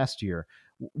play last year,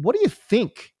 what do you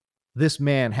think this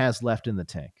man has left in the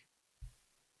tank?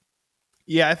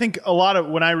 Yeah, I think a lot of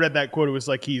when I read that quote, it was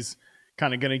like he's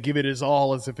kind of going to give it his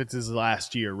all as if it's his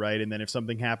last year, right? And then if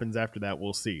something happens after that,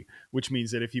 we'll see. Which means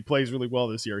that if he plays really well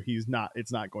this year, it's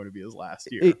not going to be his last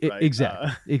year. Right?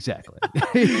 Exactly. Exactly.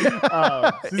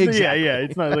 Yeah.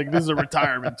 It's not like this is a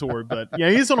retirement tour, but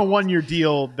yeah, he's on a 1-year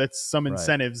deal. That's some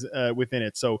incentives within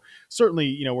it. So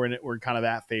certainly, we're in kind of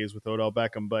that phase with Odell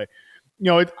Beckham, but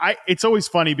it's always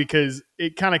funny because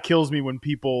it kind of kills me when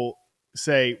people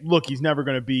say, look, he's never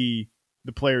going to be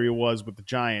the player he was with the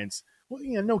Giants. Well,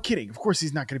 no kidding. Of course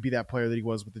he's not going to be that player that he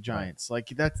was with the Giants. Like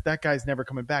that guy's never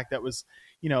coming back. That was,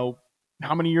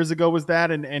 how many years ago was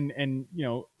that? And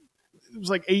it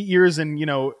was like 8 years and,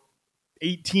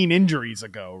 18 injuries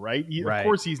ago, right? Of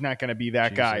course he's not going to be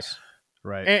that guy.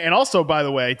 Right. And also, by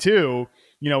the way, too,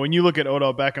 when you look at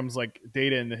Odell Beckham's like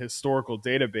data in the historical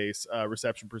database,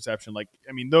 reception perception,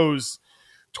 those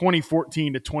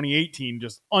 2014 to 2018,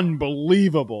 just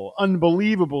unbelievable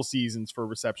seasons for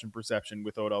reception perception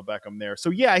with Odell Beckham there.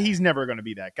 So yeah, he's never going to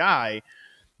be that guy.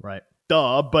 Right.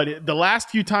 Duh. But the last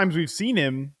few times we've seen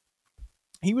him,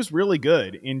 he was really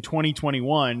good in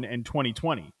 2021 and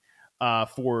 2020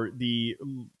 for the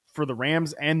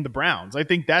Rams and the Browns. I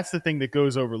think that's the thing that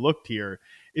goes overlooked here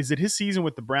is that his season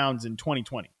with the Browns in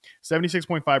 2020,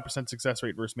 76.5% success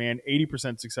rate versus man,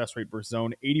 80% success rate versus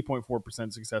zone,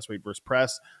 80.4% success rate versus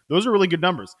press. Those are really good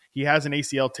numbers. He has an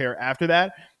ACL tear after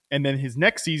that. And then his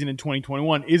next season in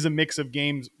 2021 is a mix of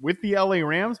games with the LA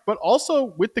Rams, but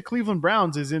also with the Cleveland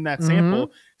Browns is in that sample.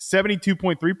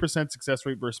 72.3% success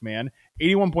rate versus man,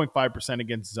 81.5%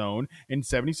 against zone, and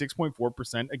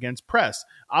 76.4% against press.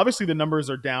 Obviously, the numbers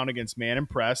are down against man and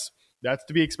press. That's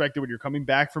to be expected when you're coming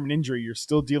back from an injury. You're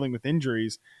still dealing with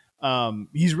injuries.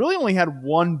 He's really only had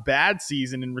one bad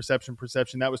season in reception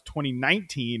perception. That was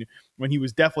 2019 when he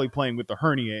was definitely playing with the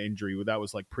hernia injury. That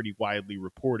was like pretty widely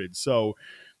reported. So,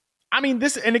 I mean,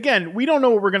 this, and again, we don't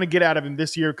know what we're going to get out of him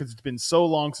this year because it's been so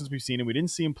long since we've seen him. We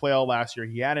didn't see him play all last year.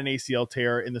 He had an ACL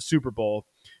tear in the Super Bowl.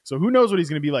 So who knows what he's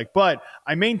going to be like. But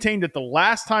I maintained that the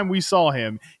last time we saw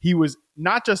him, he was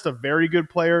not just a very good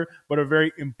player, but a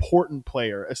very important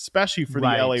player, especially for the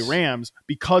LA Rams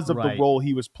because of the role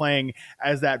he was playing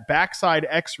as that backside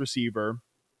X receiver,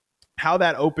 how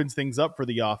that opens things up for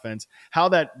the offense, how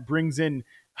that brings in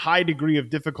high degree of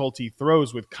difficulty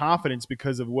throws with confidence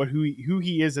because of who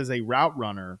he is as a route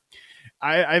runner.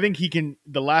 I think he can.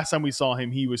 The last time we saw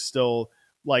him, he was still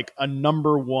like a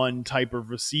number one type of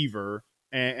receiver,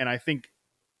 and I think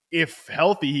if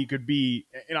healthy, he could be.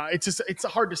 You know, it's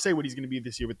hard to say what he's going to be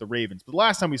this year with the Ravens. But the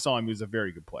last time we saw him, he was a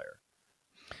very good player.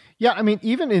 Yeah, I mean,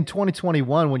 even in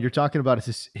 2021, when you're talking about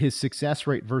his success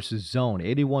rate versus zone,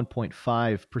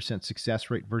 81.5%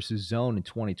 success rate versus zone in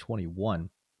 2021.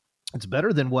 It's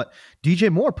better than what DJ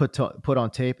Moore put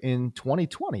on tape in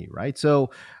 2020, right? So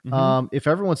if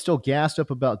everyone's still gassed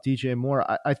up about DJ Moore,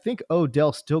 I think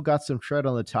Odell still got some tread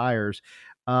on the tires.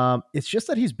 It's just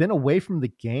that he's been away from the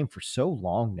game for so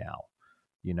long now.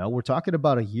 You know, we're talking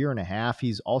about a year and a half.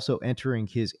 He's also entering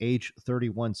his age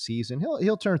 31 season.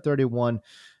 He'll turn 31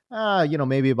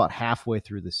 maybe about halfway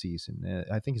through the season.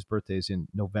 I think his birthday is in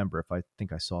November, if I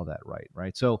think I saw that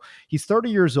right? So he's 30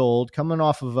 years old, coming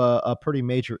off of a pretty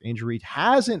major injury,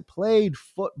 hasn't played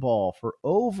football for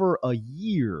over a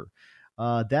year.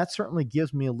 That certainly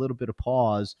gives me a little bit of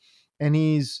pause. And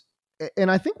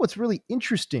I think what's really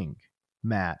interesting,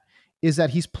 Matt, is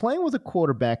that he's playing with a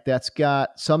quarterback that's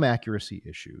got some accuracy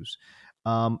issues,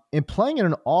 and playing in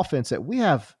an offense that we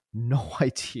have no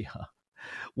idea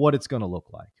what it's going to look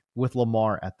like with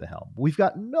Lamar at the helm. We've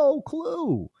got no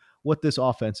clue what this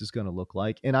offense is going to look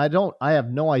like. And I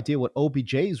have no idea what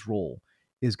OBJ's role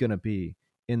is going to be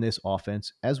in this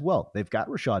offense as well. They've got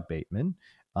Rashad Bateman.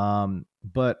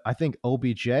 But I think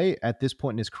OBJ at this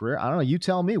point in his career, I don't know, you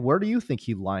tell me, where do you think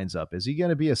he lines up? Is he going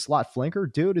to be a slot flanker,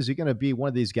 dude? Is he going to be one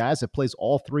of these guys that plays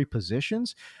all three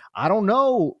positions? I don't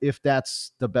know if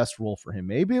that's the best role for him.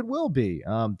 Maybe it will be.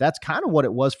 That's kind of what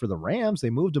it was for the Rams. They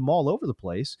moved him all over the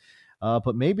place.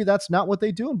 But maybe that's not what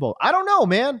they do in both. I don't know,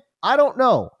 man. I don't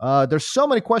know. There's so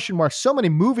many question marks, so many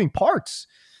moving parts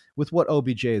with what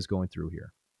OBJ is going through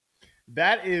here.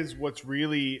 That is what's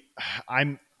really,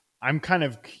 I'm kind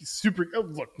of super. Oh,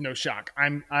 look, no shock.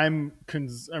 I'm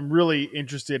really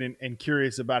interested and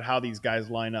curious about how these guys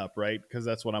line up, right? Because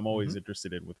that's what I'm always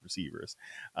interested in with receivers,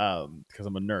 because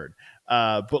I'm a nerd.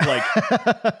 But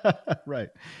like, right.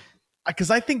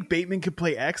 Because I think Bateman could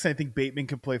play X, and I think Bateman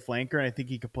could play flanker, and I think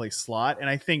he could play slot. And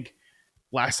I think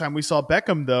last time we saw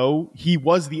Beckham, though, he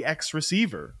was the X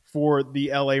receiver for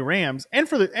the LA Rams and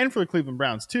for the Cleveland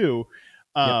Browns too.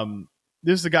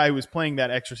 This is a guy who was playing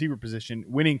that X receiver position,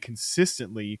 winning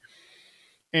consistently.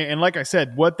 And like I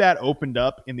said, what that opened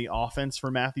up in the offense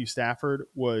for Matthew Stafford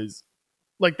was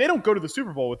like, they don't go to the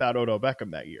Super Bowl without Odell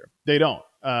Beckham that year. They don't.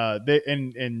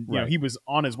 You know, he was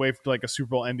on his way to like a Super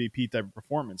Bowl MVP type of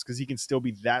performance because he can still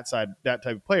be that type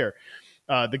of player.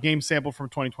 The game sample from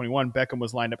 2021, Beckham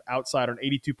was lined up outside on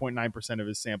 82.9% of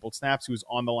his sampled snaps. He was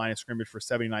on the line of scrimmage for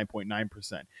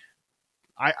 79.9%.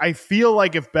 I feel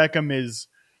like if Beckham is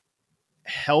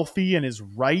healthy and is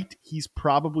right, he's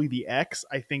probably the X.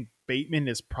 I think Bateman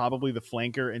is probably the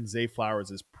flanker and Zay Flowers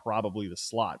is probably the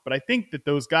slot. But I think that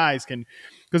those guys can,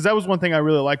 because that was one thing I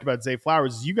really liked about Zay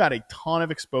Flowers, is you got a ton of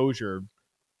exposure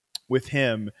with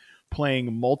him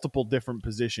playing multiple different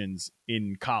positions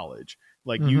in college.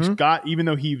 Like you got, even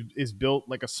though he is built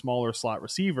like a smaller slot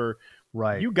receiver,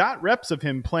 right? You got reps of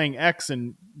him playing X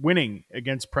and winning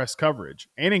against press coverage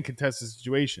and in contested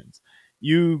situations.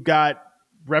 You got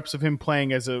reps of him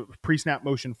playing as a pre-snap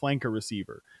motion flanker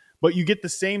receiver, but you get the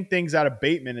same things out of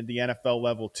Bateman at the NFL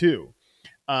level too.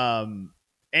 And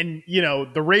you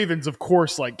know, the Ravens, of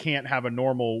course, like can't have a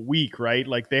normal week, right?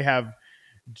 Like they have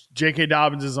J.K.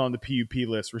 Dobbins is on the PUP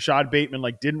list. Rashad Bateman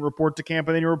didn't report to camp,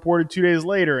 and then he reported 2 days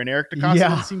later. And Eric DeCosta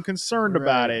didn't seem concerned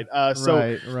about it.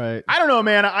 Right. I don't know,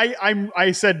 man.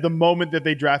 I said the moment that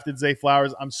they drafted Zay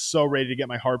Flowers, I'm so ready to get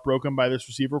my heart broken by this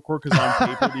receiver core because on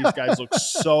paper these guys look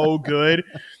so good.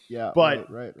 Yeah, but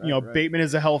right, Bateman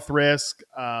is a health risk.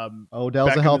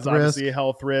 Odell's a health risk. Obviously a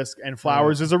health risk, and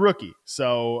Flowers is a rookie.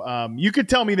 So you could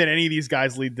tell me that any of these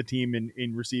guys lead the team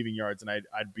in receiving yards, and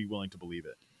I'd be willing to believe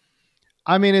it.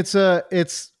 I mean, it's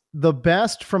the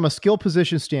best from a skill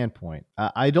position standpoint.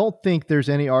 I don't think there's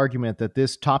any argument that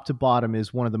this top to bottom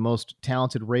is one of the most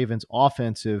talented Ravens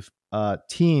offensive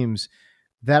teams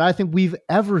that I think we've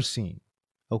ever seen.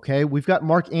 Okay, we've got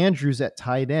Mark Andrews at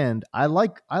tight end. I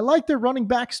like their running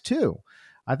backs too.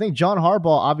 I think John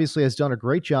Harbaugh obviously has done a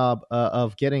great job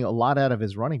of getting a lot out of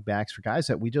his running backs for guys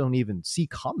that we don't even see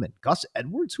coming. Gus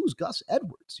Edwards, who's Gus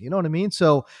Edwards? You know what I mean?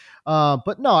 So,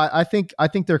 but no, I think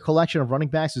their collection of running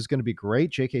backs is going to be great.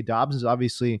 J.K. Dobbins is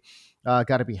obviously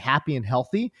got to be happy and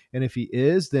healthy, and if he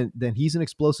is, then he's an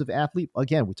explosive athlete.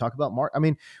 Again, we talk about Mark. I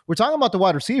mean, we're talking about the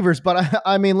wide receivers, but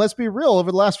I mean, let's be real.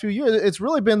 Over the last few years, it's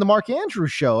really been the Mark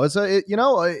Andrews show. It's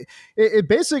it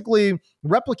basically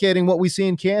replicating what we see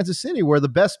in Kansas City, where the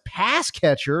best pass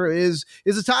catcher is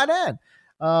a tight end.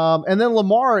 And then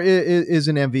Lamar is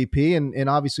an MVP and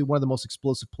obviously one of the most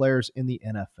explosive players in the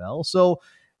NFL. So,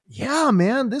 yeah,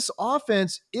 man, this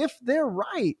offense, if they're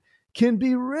right, can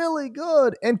be really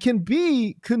good and can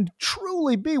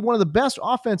truly be one of the best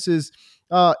offenses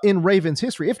in Ravens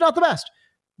history, if not the best.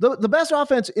 The best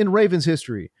offense in Ravens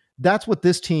history. That's what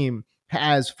this team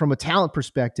has from a talent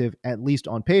perspective, at least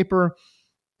on paper.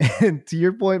 And to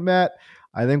your point, Matt,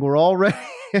 I think we're all ready.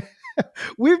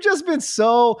 We've just been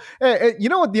so, you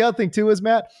know what the other thing too is,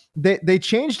 Matt? They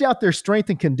changed out their strength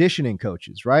and conditioning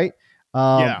coaches, right?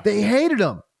 They hated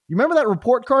them. You remember that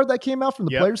report card that came out from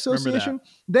the Players Association?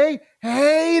 They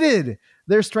hated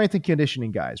their strength and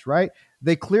conditioning guys, right?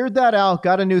 They cleared that out,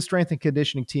 got a new strength and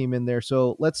conditioning team in there.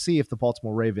 So let's see if the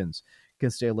Baltimore Ravens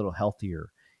can stay a little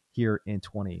healthier here in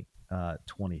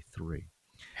 2023.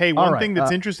 Hey, one thing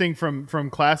that's interesting from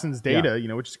Klassen's data,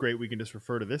 which is great. We can just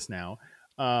refer to this now.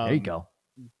 There you go.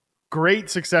 Great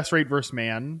success rate versus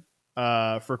man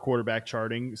for quarterback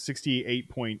charting.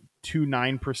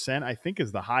 68.29%, I think,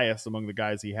 is the highest among the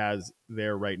guys he has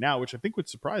there right now, which I think would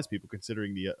surprise people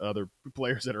considering the other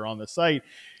players that are on the site.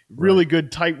 Really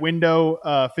good tight window,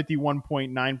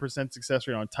 51.9% success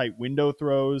rate on tight window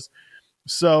throws.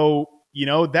 So,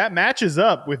 that matches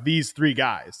up with these three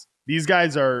guys. These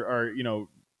guys are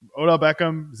Odell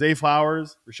Beckham, Zay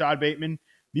Flowers, Rashad Bateman.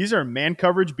 These are man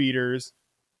coverage beaters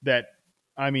that,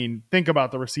 I mean, think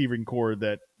about the receiving core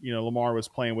that, Lamar was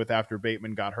playing with after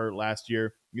Bateman got hurt last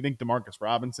year. You think Demarcus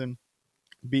Robinson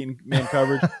beating man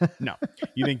coverage? No.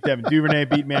 You think Devin Duvernay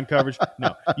beat man coverage?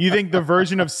 No. You think the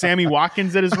version of Sammy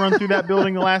Watkins that has run through that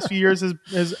building the last few years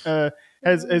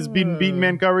has beaten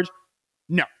man coverage?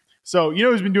 No. So,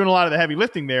 who's been doing a lot of the heavy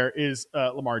lifting there is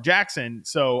Lamar Jackson.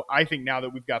 So I think now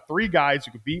that we've got three guys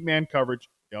who could beat man coverage,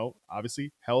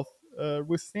 obviously health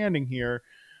withstanding here,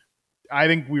 I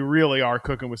think we really are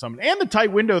cooking with something. And the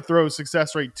tight window throw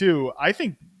success rate too. I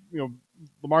think,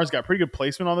 Lamar's got pretty good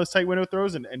placement on those tight window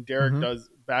throws, and Derek does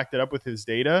back that up with his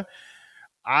data.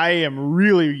 I am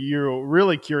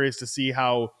really curious to see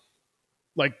how,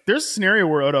 there's a scenario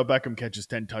where Odell Beckham catches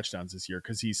 10 touchdowns this year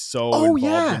because he's so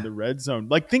involved in the red zone.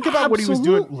 Think about what he was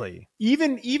doing.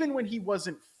 Even when he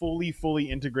wasn't fully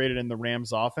integrated in the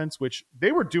Rams offense, which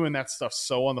they were doing that stuff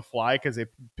so on the fly because they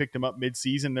picked him up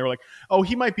midseason. They were like, oh,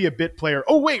 he might be a bit player.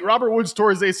 Oh, wait, Robert Woods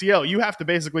tore his ACL. You have to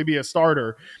basically be a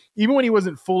starter. Even when he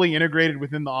wasn't fully integrated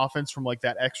within the offense from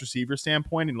that X receiver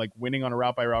standpoint and winning on a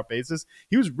route by route basis,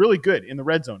 he was really good in the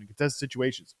red zone in contested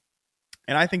situations.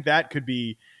 And I think that could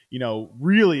be,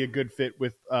 really a good fit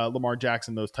with Lamar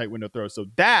Jackson, those tight window throws. So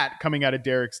that coming out of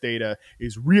Derek's data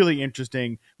is really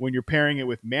interesting when you're pairing it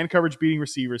with man coverage beating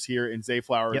receivers here in Zay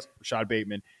Flowers, Rashad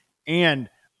Bateman, and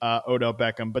Odell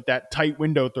Beckham. But that tight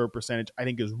window throw percentage, I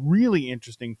think, is really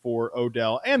interesting for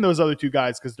Odell and those other two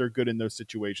guys because they're good in those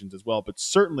situations as well. But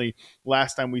certainly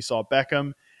last time we saw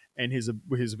Beckham and his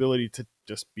ability to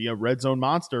just be a red zone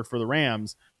monster for the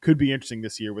Rams could be interesting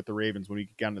this year with the Ravens when we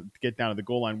get down to the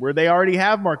goal line where they already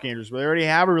have Mark Andrews, where they already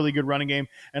have a really good running game.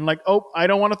 And I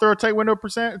don't want to throw a tight window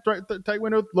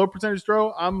low percentage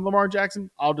throw. I'm Lamar Jackson.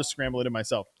 I'll just scramble it in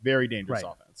myself. Very dangerous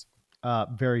offense.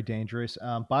 Very dangerous.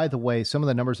 By the way, some of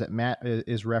the numbers that Matt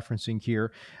is referencing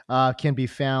here can be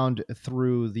found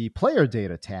through the player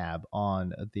data tab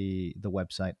on the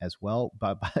website as well.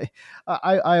 But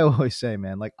I always say,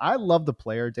 man, I love the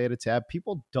player data tab.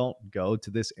 People don't go to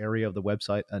this area of the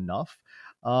website enough.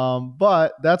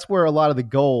 But that's where a lot of the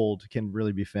gold can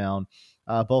really be found,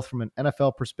 both from an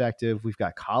NFL perspective. We've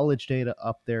got college data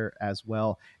up there as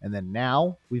well. And then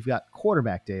now we've got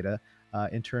quarterback data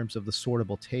in terms of the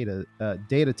sortable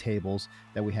data tables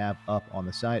that we have up on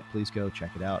the site. Please go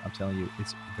check it out. I'm telling you,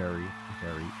 it's very,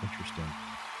 very interesting.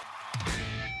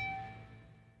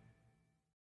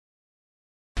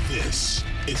 This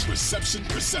is Reception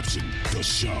Perception, the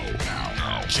show.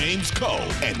 Now, James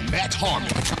Cole and Matt Harmon.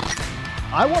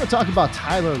 I want to talk about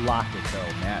Tyler Lockett,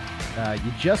 though, Matt.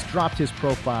 You just dropped his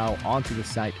profile onto the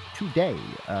site today,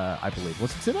 I believe.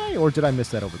 Was it today, or did I miss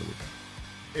that over the weekend?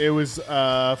 It was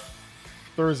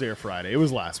Thursday or Friday. It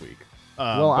was last week.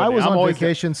 Well, I was on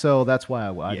vacation, so that's why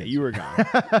I yeah, you were gone.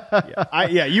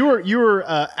 You were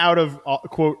out of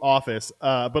quote office.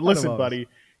 But listen, buddy,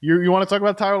 you want to talk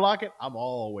about Tyler Lockett? I'm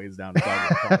always down to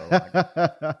talk about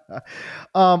Tyler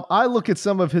Lockett. I look at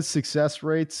some of his success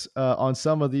rates on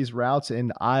some of these routes,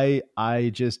 and I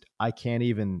can't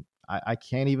even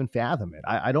fathom it.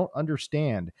 I don't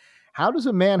understand. How does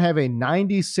a man have a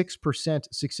 96%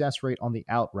 success rate on the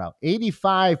out route,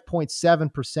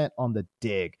 85.7% on the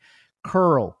dig,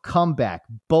 curl, comeback,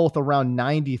 both around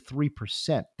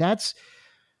 93%? That's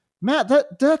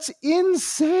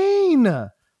insane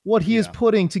what he is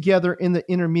putting together in the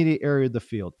intermediate area of the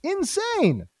field.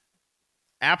 Insane.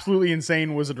 Absolutely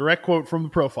insane was a direct quote from the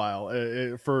profile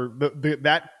for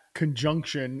that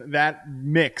conjunction, that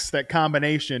mix, that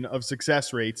combination of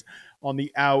success rates on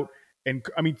the out. And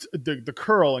I mean, the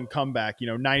curl and comeback,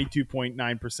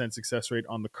 92.9% success rate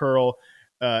on the curl,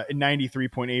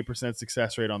 93.8%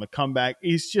 success rate on the comeback.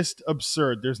 It's just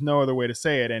absurd. There's no other way to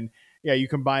say it. And yeah, you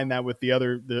combine that with the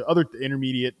other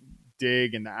intermediate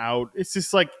dig and the out. It's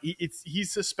just like,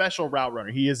 he's a special route runner.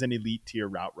 He is an elite tier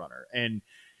route runner. And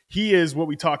he is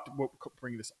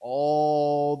bring this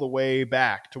all the way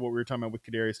back to what we were talking about with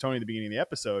Kadarius Toney at the beginning of the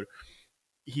episode.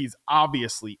 He's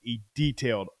obviously a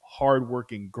detailed,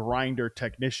 hardworking grinder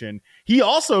technician. He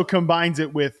also combines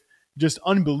it with just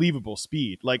unbelievable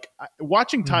speed. Like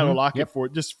watching Tyler Lockett for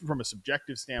just from a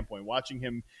subjective standpoint, watching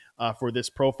him for this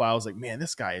profile is like, man,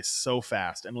 this guy is so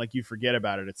fast. And like, you forget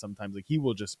about it at sometimes, like he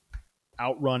will just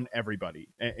outrun everybody.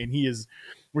 And he is,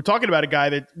 we're talking about a guy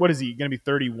that, what is he going to be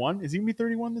 31? Is he going to be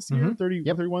 31 this year?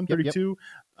 31, 32.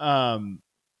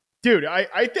 Dude,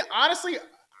 I think honestly,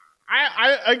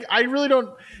 I really don't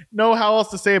know how else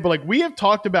to say it, but like we have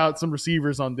talked about some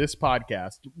receivers on this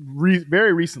podcast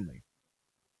very recently.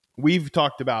 We've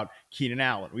talked about Keenan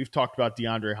Allen. We've talked about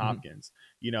DeAndre Hopkins.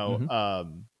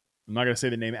 I'm not going to say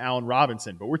the name Allen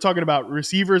Robinson, but we're talking about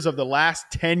receivers of the last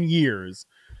 10 years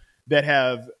that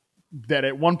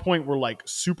at one point were like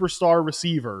superstar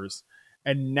receivers,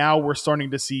 and now we're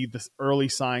starting to see the early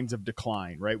signs of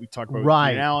decline, right? We talked about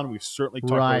Keenan Allen. We've certainly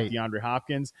talked about DeAndre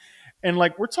Hopkins. And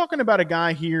like, we're talking about a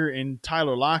guy here in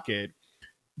Tyler Lockett.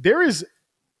 There is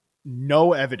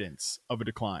no evidence of a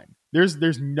decline.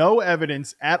 There's no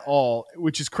evidence at all,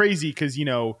 which is crazy because,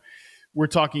 we're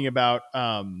talking about,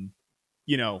 a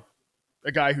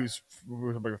guy who's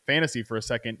a fantasy for a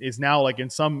second is now like in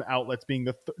some outlets being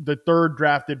the third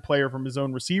drafted player from his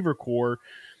own receiver core.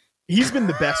 He's been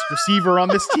the best receiver on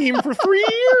this team for 3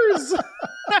 years.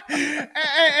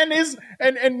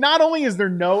 and not only is there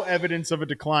no evidence of a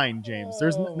decline, James,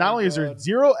 there's not only is there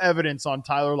zero evidence on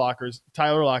Tyler Lockett's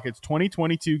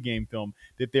 2022 game film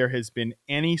that there has been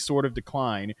any sort of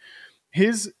decline.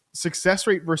 His success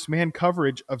rate versus man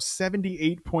coverage of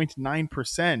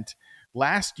 78.9%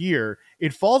 last year,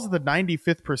 it falls at the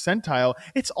 95th percentile.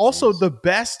 It's also the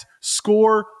best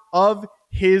score of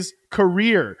his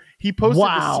career. He posted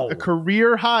a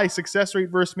career high success rate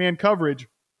versus man coverage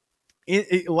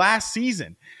last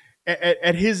season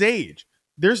at his age.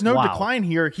 There's no decline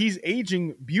here. He's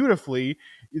aging beautifully.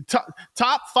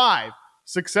 Top 5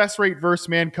 success rate versus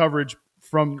man coverage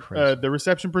from the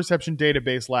reception perception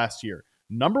database last year.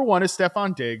 Number 1 is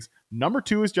Stephon Diggs. Number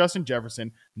 2 is Justin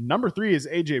Jefferson. Number 3 is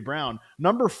A.J. Brown.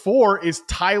 Number 4 is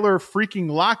Tyler freaking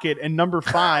Lockett. And number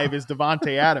 5 is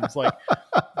Devontae Adams. Like,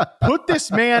 put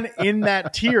this man in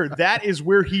that tier. That is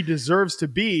where he deserves to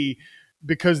be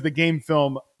because the game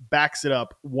film backs it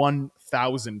up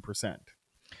 1,000%.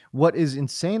 What is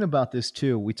insane about this,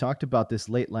 too, we talked about this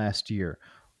late last year.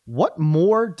 What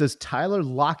more does Tyler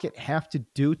Lockett have to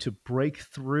do to break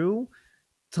through,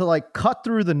 to like cut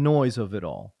through the noise of it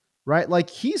all, right? Like,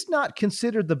 he's not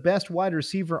considered the best wide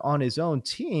receiver on his own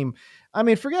team. I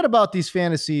mean, forget about these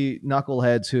fantasy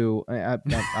knuckleheads who,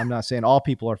 I'm not saying all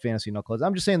people are fantasy knuckleheads.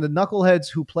 I'm just saying the knuckleheads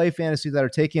who play fantasy that are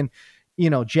taking,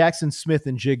 Jackson Smith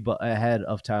and Jigba ahead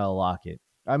of Tyler Lockett.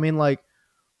 I mean, like,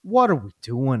 what are we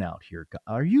doing out here?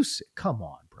 Come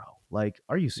on, bro. Like,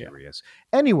 are you serious?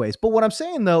 Anyways, but what I'm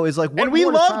saying though is like, and we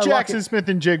love Jackson Smith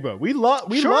and Jigba. We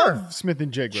love Smith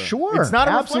and Jigba. Sure, it's not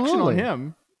a absolutely. reflection on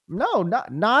him. No,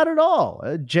 not at all.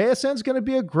 JSN's going to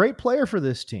be a great player for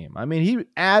this team. I mean, he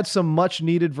adds some much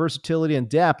needed versatility and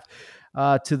depth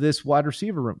to this wide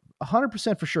receiver room,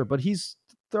 100% for sure. But he's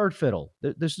third fiddle.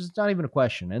 There's just not even a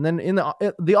question. And then in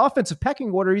the offensive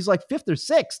pecking order, he's like 5th or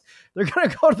 6th. They're going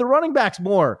to go to the running backs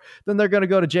more than they're going to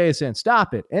go to JSN.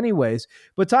 Stop it. Anyways,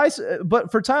 but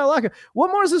for Tyler Lockett, what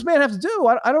more does this man have to do?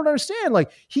 I don't understand.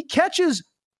 Like, he catches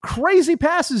crazy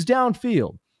passes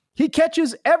downfield. He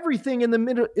catches everything in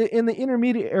the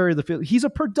intermediate area of the field. He's a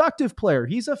productive player.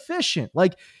 He's efficient.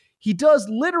 Like, he does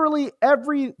literally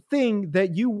everything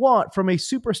that you want from a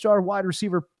superstar wide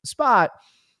receiver spot,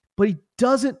 but he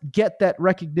doesn't get that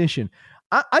recognition.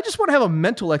 I just want to have a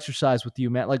mental exercise with you,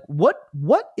 Matt. Like, what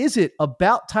is it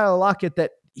about Tyler Lockett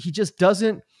that he just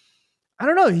doesn't, I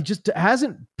don't know, he just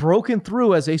hasn't broken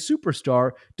through as a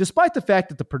superstar, despite the fact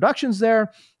that the production's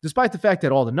there, despite the fact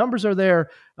that all the numbers are there.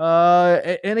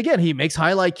 And again, he makes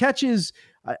highlight catches.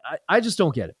 I just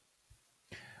don't get it.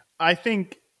 I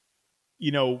think,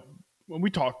 when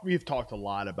we've talked a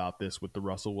lot about this with the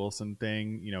Russell Wilson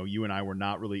thing. You and I were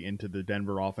not really into the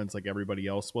Denver offense like everybody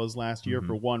else was last year.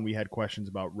 For one, we had questions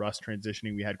about Russ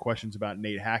transitioning. We had questions about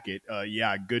Nate Hackett.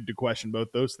 Good to question both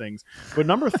those things. But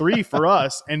number 3 for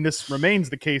us, and this remains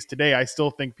the case today, I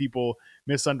still think people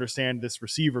misunderstand this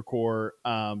receiver core,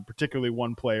 particularly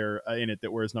one player in it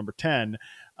that wears number 10.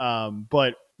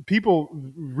 But people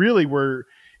really were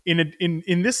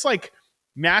in this like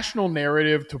national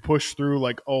narrative to push through,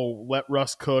 like, oh, let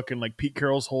Russ cook, and like Pete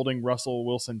Carroll's holding Russell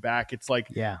Wilson back. It's like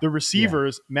the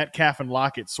receivers, Metcalf and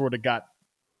Lockett, sort of got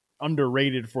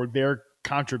underrated for their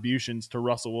contributions to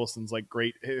Russell Wilson's like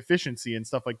great efficiency and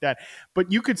stuff like that.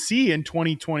 But you could see in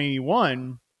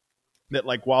 2021 that,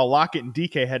 like, while Lockett and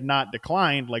DK had not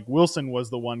declined, like, Wilson was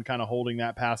the one kind of holding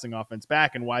that passing offense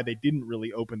back, and why they didn't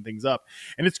really open things up.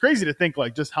 And it's crazy to think,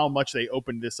 like, just how much they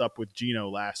opened this up with Geno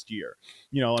last year.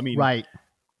 Right.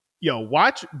 Go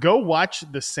watch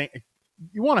the Saints.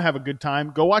 You want to have a good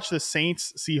time, go watch the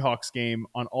Saints Seahawks game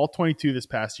on all 22 this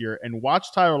past year, and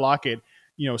watch Tyler Lockett,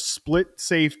 split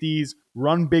safeties,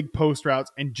 run big post routes,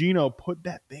 and Geno put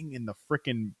that thing in the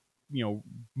freaking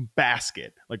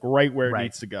basket, like right where it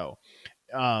needs to go.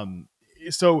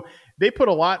 So they put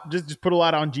a lot, just put a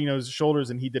lot on Geno's shoulders,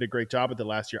 and he did a great job with it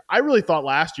last year. I really thought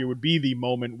last year would be the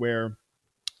moment where,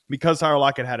 because Tyler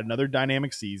Lockett had another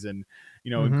dynamic season,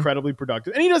 incredibly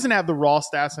productive, and he doesn't have the raw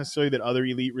stats necessarily that other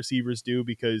elite receivers do,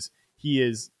 because he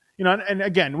is, and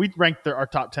again, we ranked our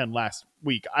top 10 last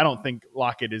week. I don't think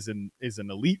Lockett is an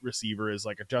elite receiver as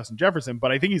like a Justin Jefferson,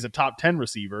 but I think he's a top 10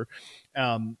 receiver.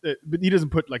 But he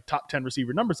doesn't put like top 10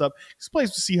 receiver numbers up. He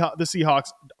plays the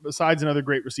Seahawks, besides another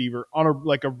great receiver, on a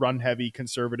run heavy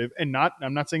conservative, and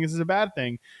I'm not saying this is a bad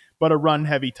thing, but a run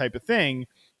heavy type of thing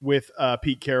with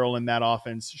Pete Carroll in that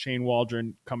offense. Shane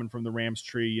Waldron coming from the Rams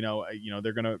tree,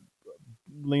 they're going to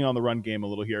lean on the run game a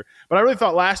little here. But I really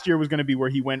thought last year was going to be where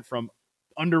he went from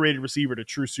underrated receiver to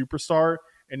true superstar.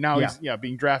 And now he's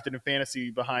being drafted in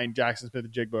fantasy behind Jackson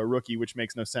Smith-Njigba, a rookie, which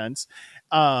makes no sense.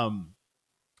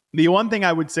 The one thing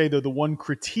I would say, though, the one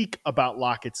critique about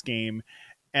Lockett's game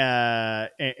and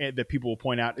that people will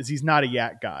point out is he's not a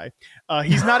yak guy.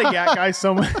 He's not a yak guy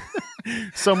so much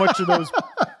to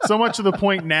the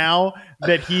point now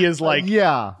that he is like,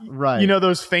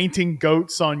 those fainting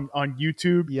goats on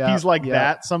YouTube. He's like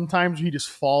that sometimes. He just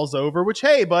falls over, which,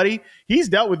 hey, buddy, he's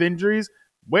dealt with injuries.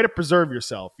 Way to preserve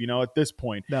yourself, at this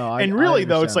point. No, and really,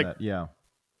 though, it's like,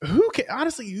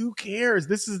 honestly, who cares?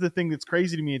 This is the thing that's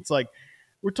crazy to me. It's like,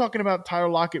 we're talking about Tyler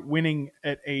Lockett winning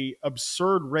at a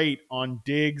absurd rate on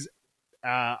digs,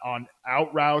 on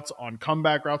out routes, on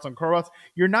comeback routes, on curl routes.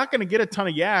 You're not going to get a ton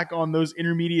of yak on those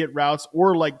intermediate routes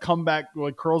or like comeback,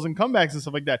 like curls and comebacks and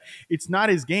stuff like that. It's not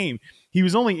his game. He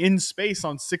was only in space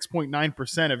on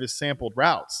 6.9% of his sampled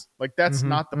routes. Like, that's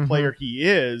not the player he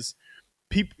is.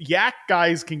 Yak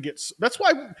guys can get. That's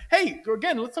why. Hey,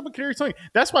 again, let's talk about Kadarius Toney.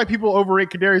 That's why people overrate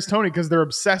Kadarius Toney, because they're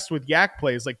obsessed with yak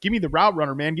plays. Like, give me the route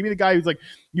runner, man. Give me the guy who's like,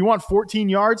 you want 14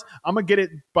 yards? I'm gonna get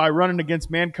it by running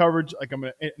against man coverage. Like, I'm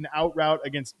an out route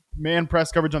against man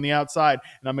press coverage on the outside,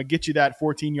 and I'm gonna get you that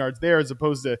 14 yards there, as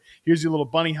opposed to here's your little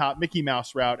bunny hop Mickey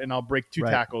Mouse route, and I'll break two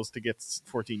tackles to get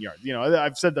 14 yards.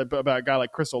 I've said that about a guy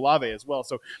like Chris Olave as well.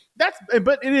 So that's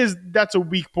a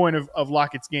weak point of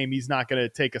Lockett's game. He's not gonna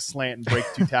take a slant and break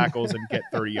two tackles and get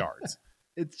 30 yards.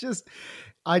 It's just,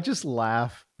 I just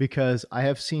laugh because I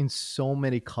have seen so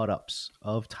many cut ups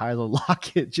of Tyler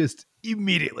Lockett just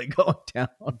immediately going down,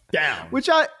 Which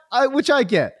which I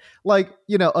get. Like,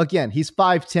 again, he's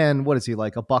 5'10". What is he,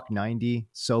 like a $190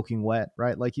 soaking wet,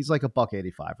 right? Like he's like a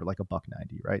 $185 or like a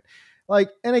 $190, right? Like,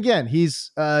 and again,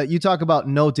 he's you talk about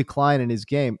no decline in his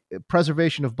game.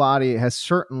 Preservation of body has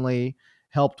certainly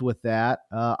helped with that.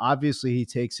 Obviously, he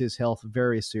takes his health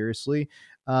very seriously.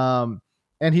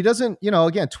 And he doesn't,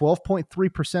 again,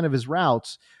 12.3% of his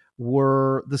routes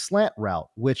were the slant route,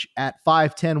 which at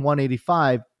 5'10",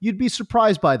 185, you'd be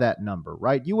surprised by that number,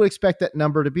 right? You would expect that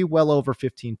number to be well over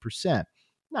 15%.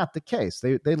 Not the case.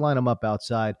 They line him up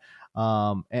outside,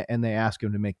 and they ask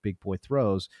him to make big boy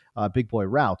throws, big boy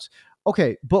routes.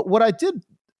 Okay, but what I did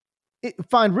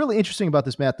find really interesting about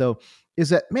this, Matt, though, is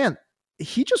that, man,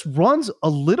 he just runs a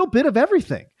little bit of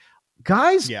everything.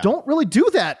 Guys don't really do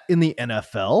that in the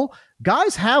NFL.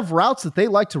 Guys have routes that they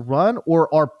like to run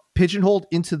or are pigeonholed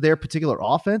into their particular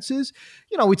offenses.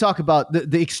 We talk about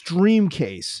the extreme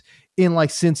case in like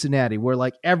Cincinnati, where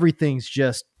like everything's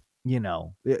just,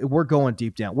 we're going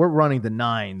deep down. We're running the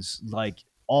nines like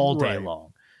all day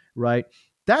long, right?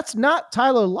 That's not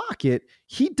Tyler Lockett.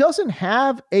 He doesn't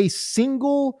have a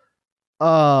single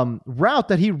route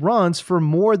that he runs for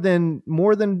more than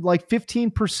like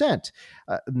 15%.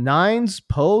 Nines,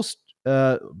 post,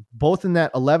 both in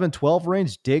that 11-12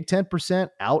 range, dig 10%,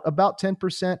 out about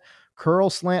 10%, curl,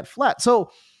 slant, flat.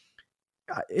 So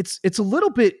it's a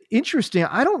little bit interesting.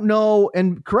 I don't know,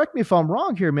 and correct me if I'm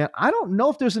wrong here, man. I don't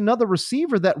know if there's another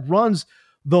receiver that runs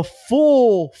the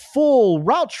full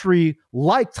route tree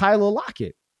like Tyler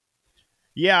Lockett.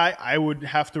 Yeah, I would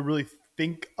have to really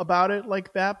think about it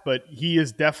like that, but he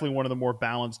is definitely one of the more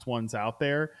balanced ones out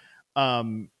there.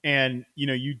 And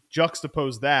you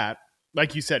juxtapose that,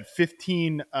 like you said,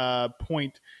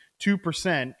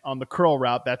 15.2% on the curl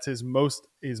route. That's his most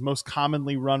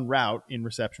commonly run route in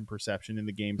reception perception in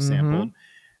the game sampled.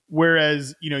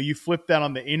 Whereas, you flip that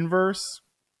on the inverse,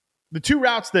 the two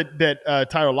routes that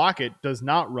Tyler Lockett does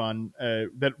not run,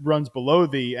 that runs below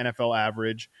the NFL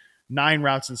average, 9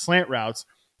 routes and slant routes.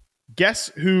 Guess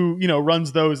who,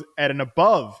 runs those at an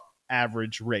above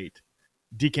average rate?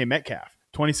 DK Metcalf,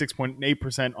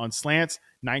 26.8% on slants,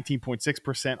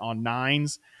 19.6% on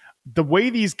nines. The way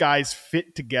these guys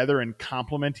fit together and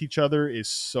complement each other is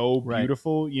so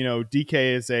beautiful. Right.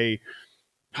 DK is a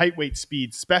height, weight,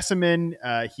 speed specimen.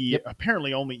 He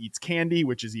apparently only eats candy,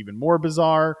 which is even more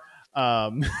bizarre.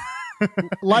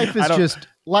 Life is just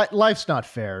life's not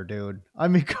fair, dude. I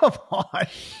mean, come on.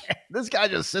 This guy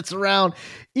just sits around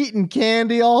eating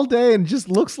candy all day and just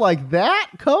looks like that.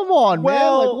 Come on,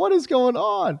 man. Like, what is going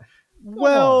on?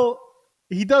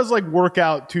 He does like work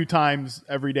out 2 times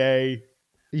every day.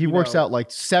 He works out like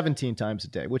 17 times a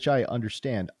day, which I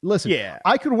understand. Listen,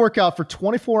 I could work out for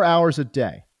 24 hours a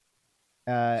day.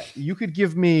 You could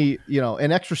give me,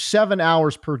 an extra 7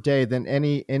 hours per day than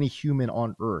any human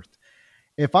on earth.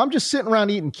 If I'm just sitting around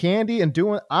eating candy and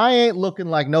I ain't looking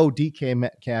like no DK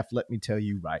Metcalf, let me tell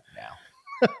you right now.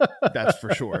 That's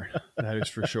for sure. That is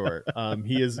for sure.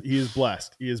 He is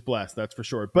blessed. He is blessed. That's for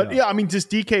sure. But I mean, just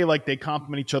DK, like they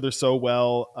complement each other so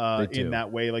well in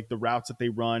that way, like the routes that they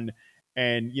run.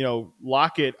 And,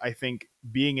 Lockett, I think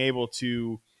being able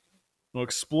to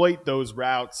exploit those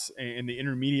routes and the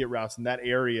intermediate routes in that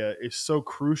area is so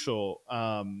crucial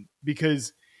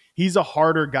because he's a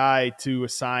harder guy to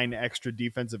assign extra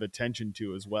defensive attention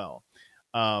to as well.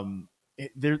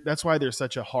 That's why there's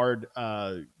such a hard,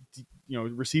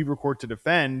 receiver court to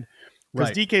defend,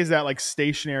 because DK is that like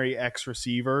stationary X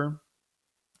receiver,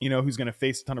 who's going to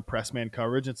face a ton of press man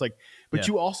coverage. It's like, but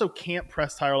you also can't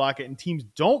press Tyler Lockett, and teams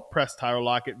don't press Tyler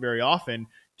Lockett very often.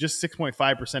 Just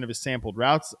 6.5% of his sampled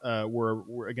routes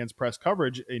were against press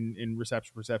coverage in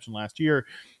reception perception last year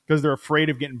because they're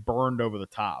afraid of getting burned over the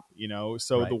top,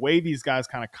 So the way these guys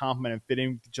kind of complement and fit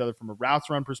in with each other from a routes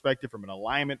run perspective, from an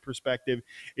alignment perspective,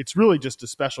 it's really just a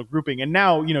special grouping. And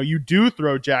now, you do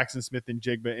throw Jackson Smith and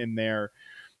Jigba in there.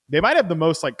 They might have the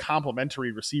most like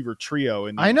complementary receiver trio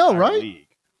in the entire league.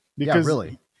 Because,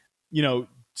 really,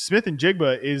 Smith and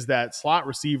Jigba is that slot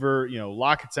receiver.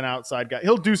 Lockett's an outside guy.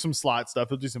 He'll do some slot stuff.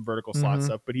 He'll do some vertical slot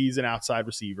stuff, but he's an outside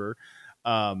receiver.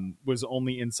 Was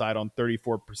only inside on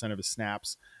 34% of his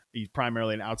snaps. He's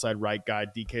primarily an outside right guy.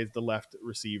 DK is the left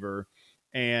receiver.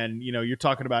 And, you're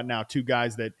talking about now 2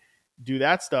 guys that do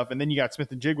that stuff. And then you got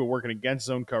Smith and Jigba working against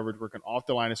zone coverage, working off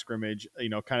the line of scrimmage,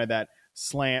 kind of that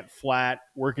slant, flat,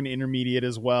 working intermediate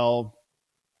as well.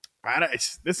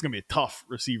 This is going to be a tough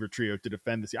receiver trio to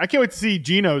defend this year. I can't wait to see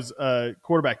Gino's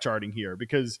quarterback charting here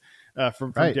because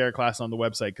from Derek Class on the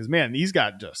website, because, man, he's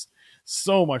got just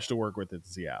so much to work with in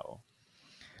Seattle.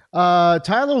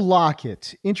 Tyler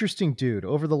Lockett, interesting dude.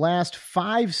 Over the last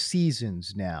 5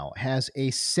 seasons now, has a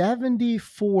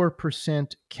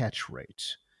 74% catch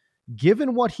rate.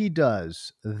 Given what he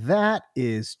does, that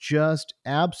is just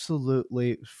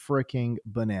absolutely freaking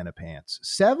banana pants.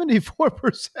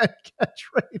 74% catch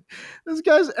rate. This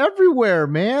guy's everywhere,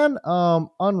 man.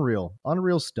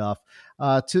 Unreal stuff.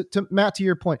 To Matt, to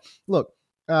your point, look,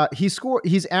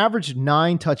 he's averaged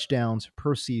 9 touchdowns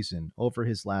per season over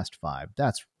his last 5.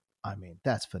 That's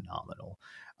phenomenal.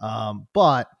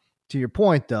 But to your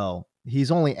point, though,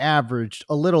 he's only averaged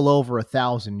a little over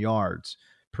 1,000 yards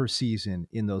per season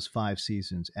in those 5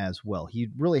 seasons as well. He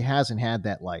really hasn't had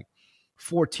that like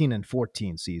 14 and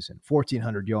 14 season,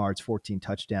 1,400 yards, 14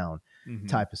 touchdown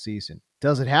type of season.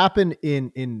 Does it happen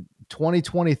in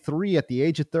 2023 at the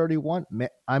age of 31?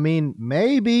 I mean,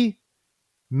 maybe.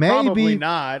 Probably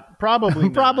not. Probably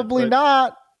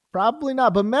not.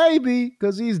 But maybe,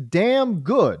 because he's damn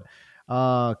good.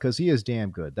 Because he is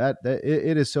damn good.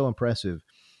 It is so impressive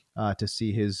to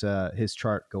see his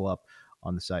chart go up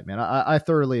on the site, man. I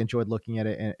thoroughly enjoyed looking at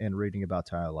it and reading about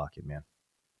Tyler Lockett, man.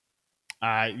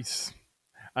 I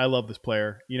love this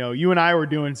player. You know, you and I were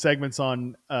doing segments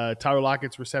on Tyler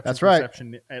Lockett's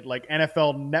reception at like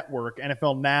NFL Network,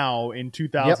 NFL Now in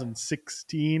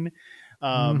 2016. Yep.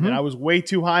 And I was way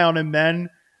too high on him then,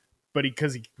 but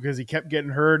because he kept getting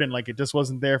hurt and like it just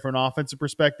wasn't there from an offensive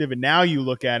perspective. And now you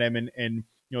look at him and you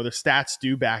know the stats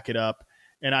do back it up.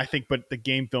 And I think, but the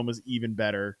game film is even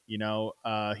better. You know,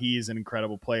 he is an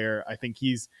incredible player. I think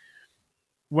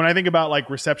when I think about like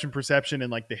reception perception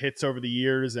and like the hits over the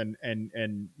years and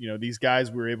you know, these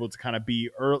guys were able to kind of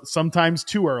be sometimes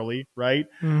too early, right?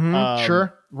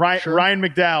 Sure. Ryan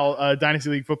McDowell, Dynasty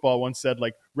League Football, once said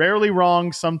like rarely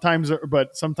wrong,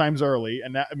 but sometimes early.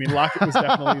 And that, I mean, Lockett was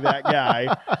definitely that guy.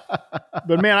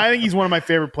 But man, I think he's one of my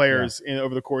favorite players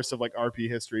over the course of like RP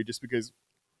history, just because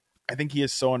I think he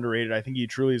is so underrated. I think he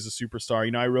truly is a superstar.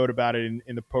 You know, I wrote about it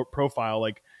in the profile,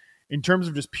 like in terms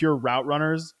of just pure route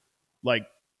runners, like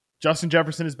Justin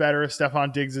Jefferson is better.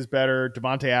 Stephon Diggs is better.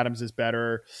 Devontae Adams is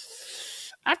better.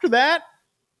 After that,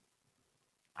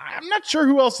 I'm not sure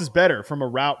who else is better from a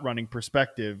route running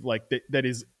perspective. Like that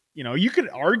is, you know, you can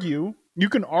argue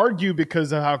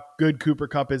because of how good Cooper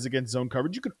Kupp is against zone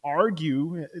coverage. You could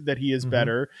argue that he is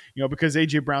better, you know, because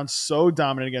AJ Brown's so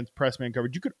dominant against press man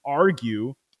coverage. You could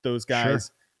argue those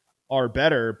guys are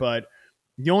better, but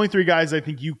the only 3 guys I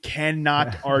think you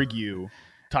cannot argue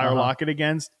Tyler Lockett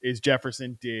against is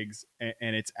Jefferson, Diggs,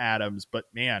 and it's Adams. But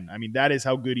man, I mean, that is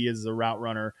how good he is as a route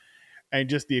runner, and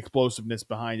just the explosiveness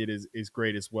behind it is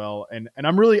great as well. And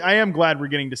I am glad we're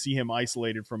getting to see him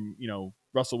isolated from, you know,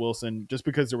 Russell Wilson, just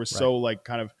because there was so like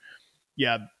kind of,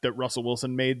 that Russell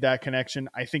Wilson made that connection.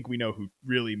 I think we know who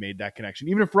really made that connection.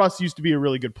 Even if Russ used to be a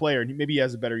really good player and maybe he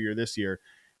has a better year this year,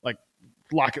 like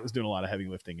Lockett was doing a lot of heavy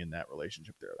lifting in that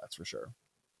relationship there. That's for sure.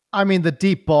 I mean, the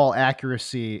deep ball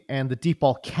accuracy and the deep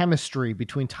ball chemistry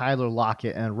between Tyler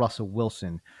Lockett and Russell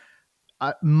Wilson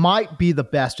might be the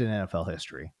best in NFL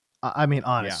history. I mean,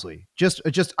 honestly,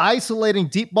 just isolating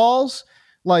deep balls,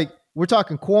 like we're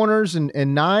talking corners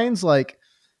and nines, like,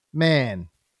 man.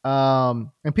 And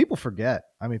people forget.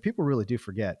 I mean, people really do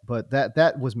forget, but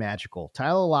that was magical.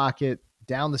 Tyler Lockett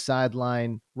down the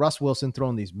sideline, Russ Wilson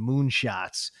throwing these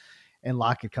moonshots, and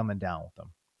Lockett coming down with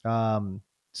them.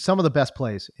 Some of the best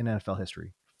plays in NFL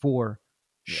history, for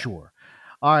sure.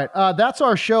 All right, that's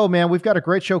our show, man. We've got a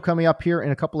great show coming up here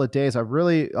in a couple of days. We're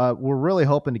really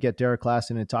hoping to get Derek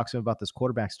Klassen and talk to him about this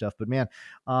quarterback stuff. But man,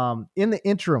 in the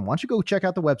interim, why don't you go check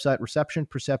out the website,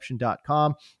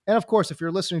 receptionperception.com. And of course, if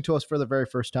you're listening to us for the very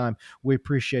first time, we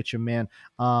appreciate you, man.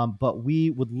 But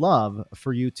we would love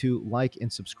for you to like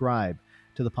and subscribe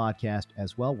to the podcast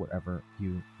as well, wherever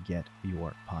you get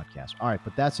your podcast. All right,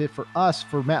 but that's it for us.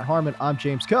 For Matt Harmon, I'm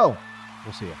James Coe.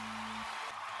 We'll see you.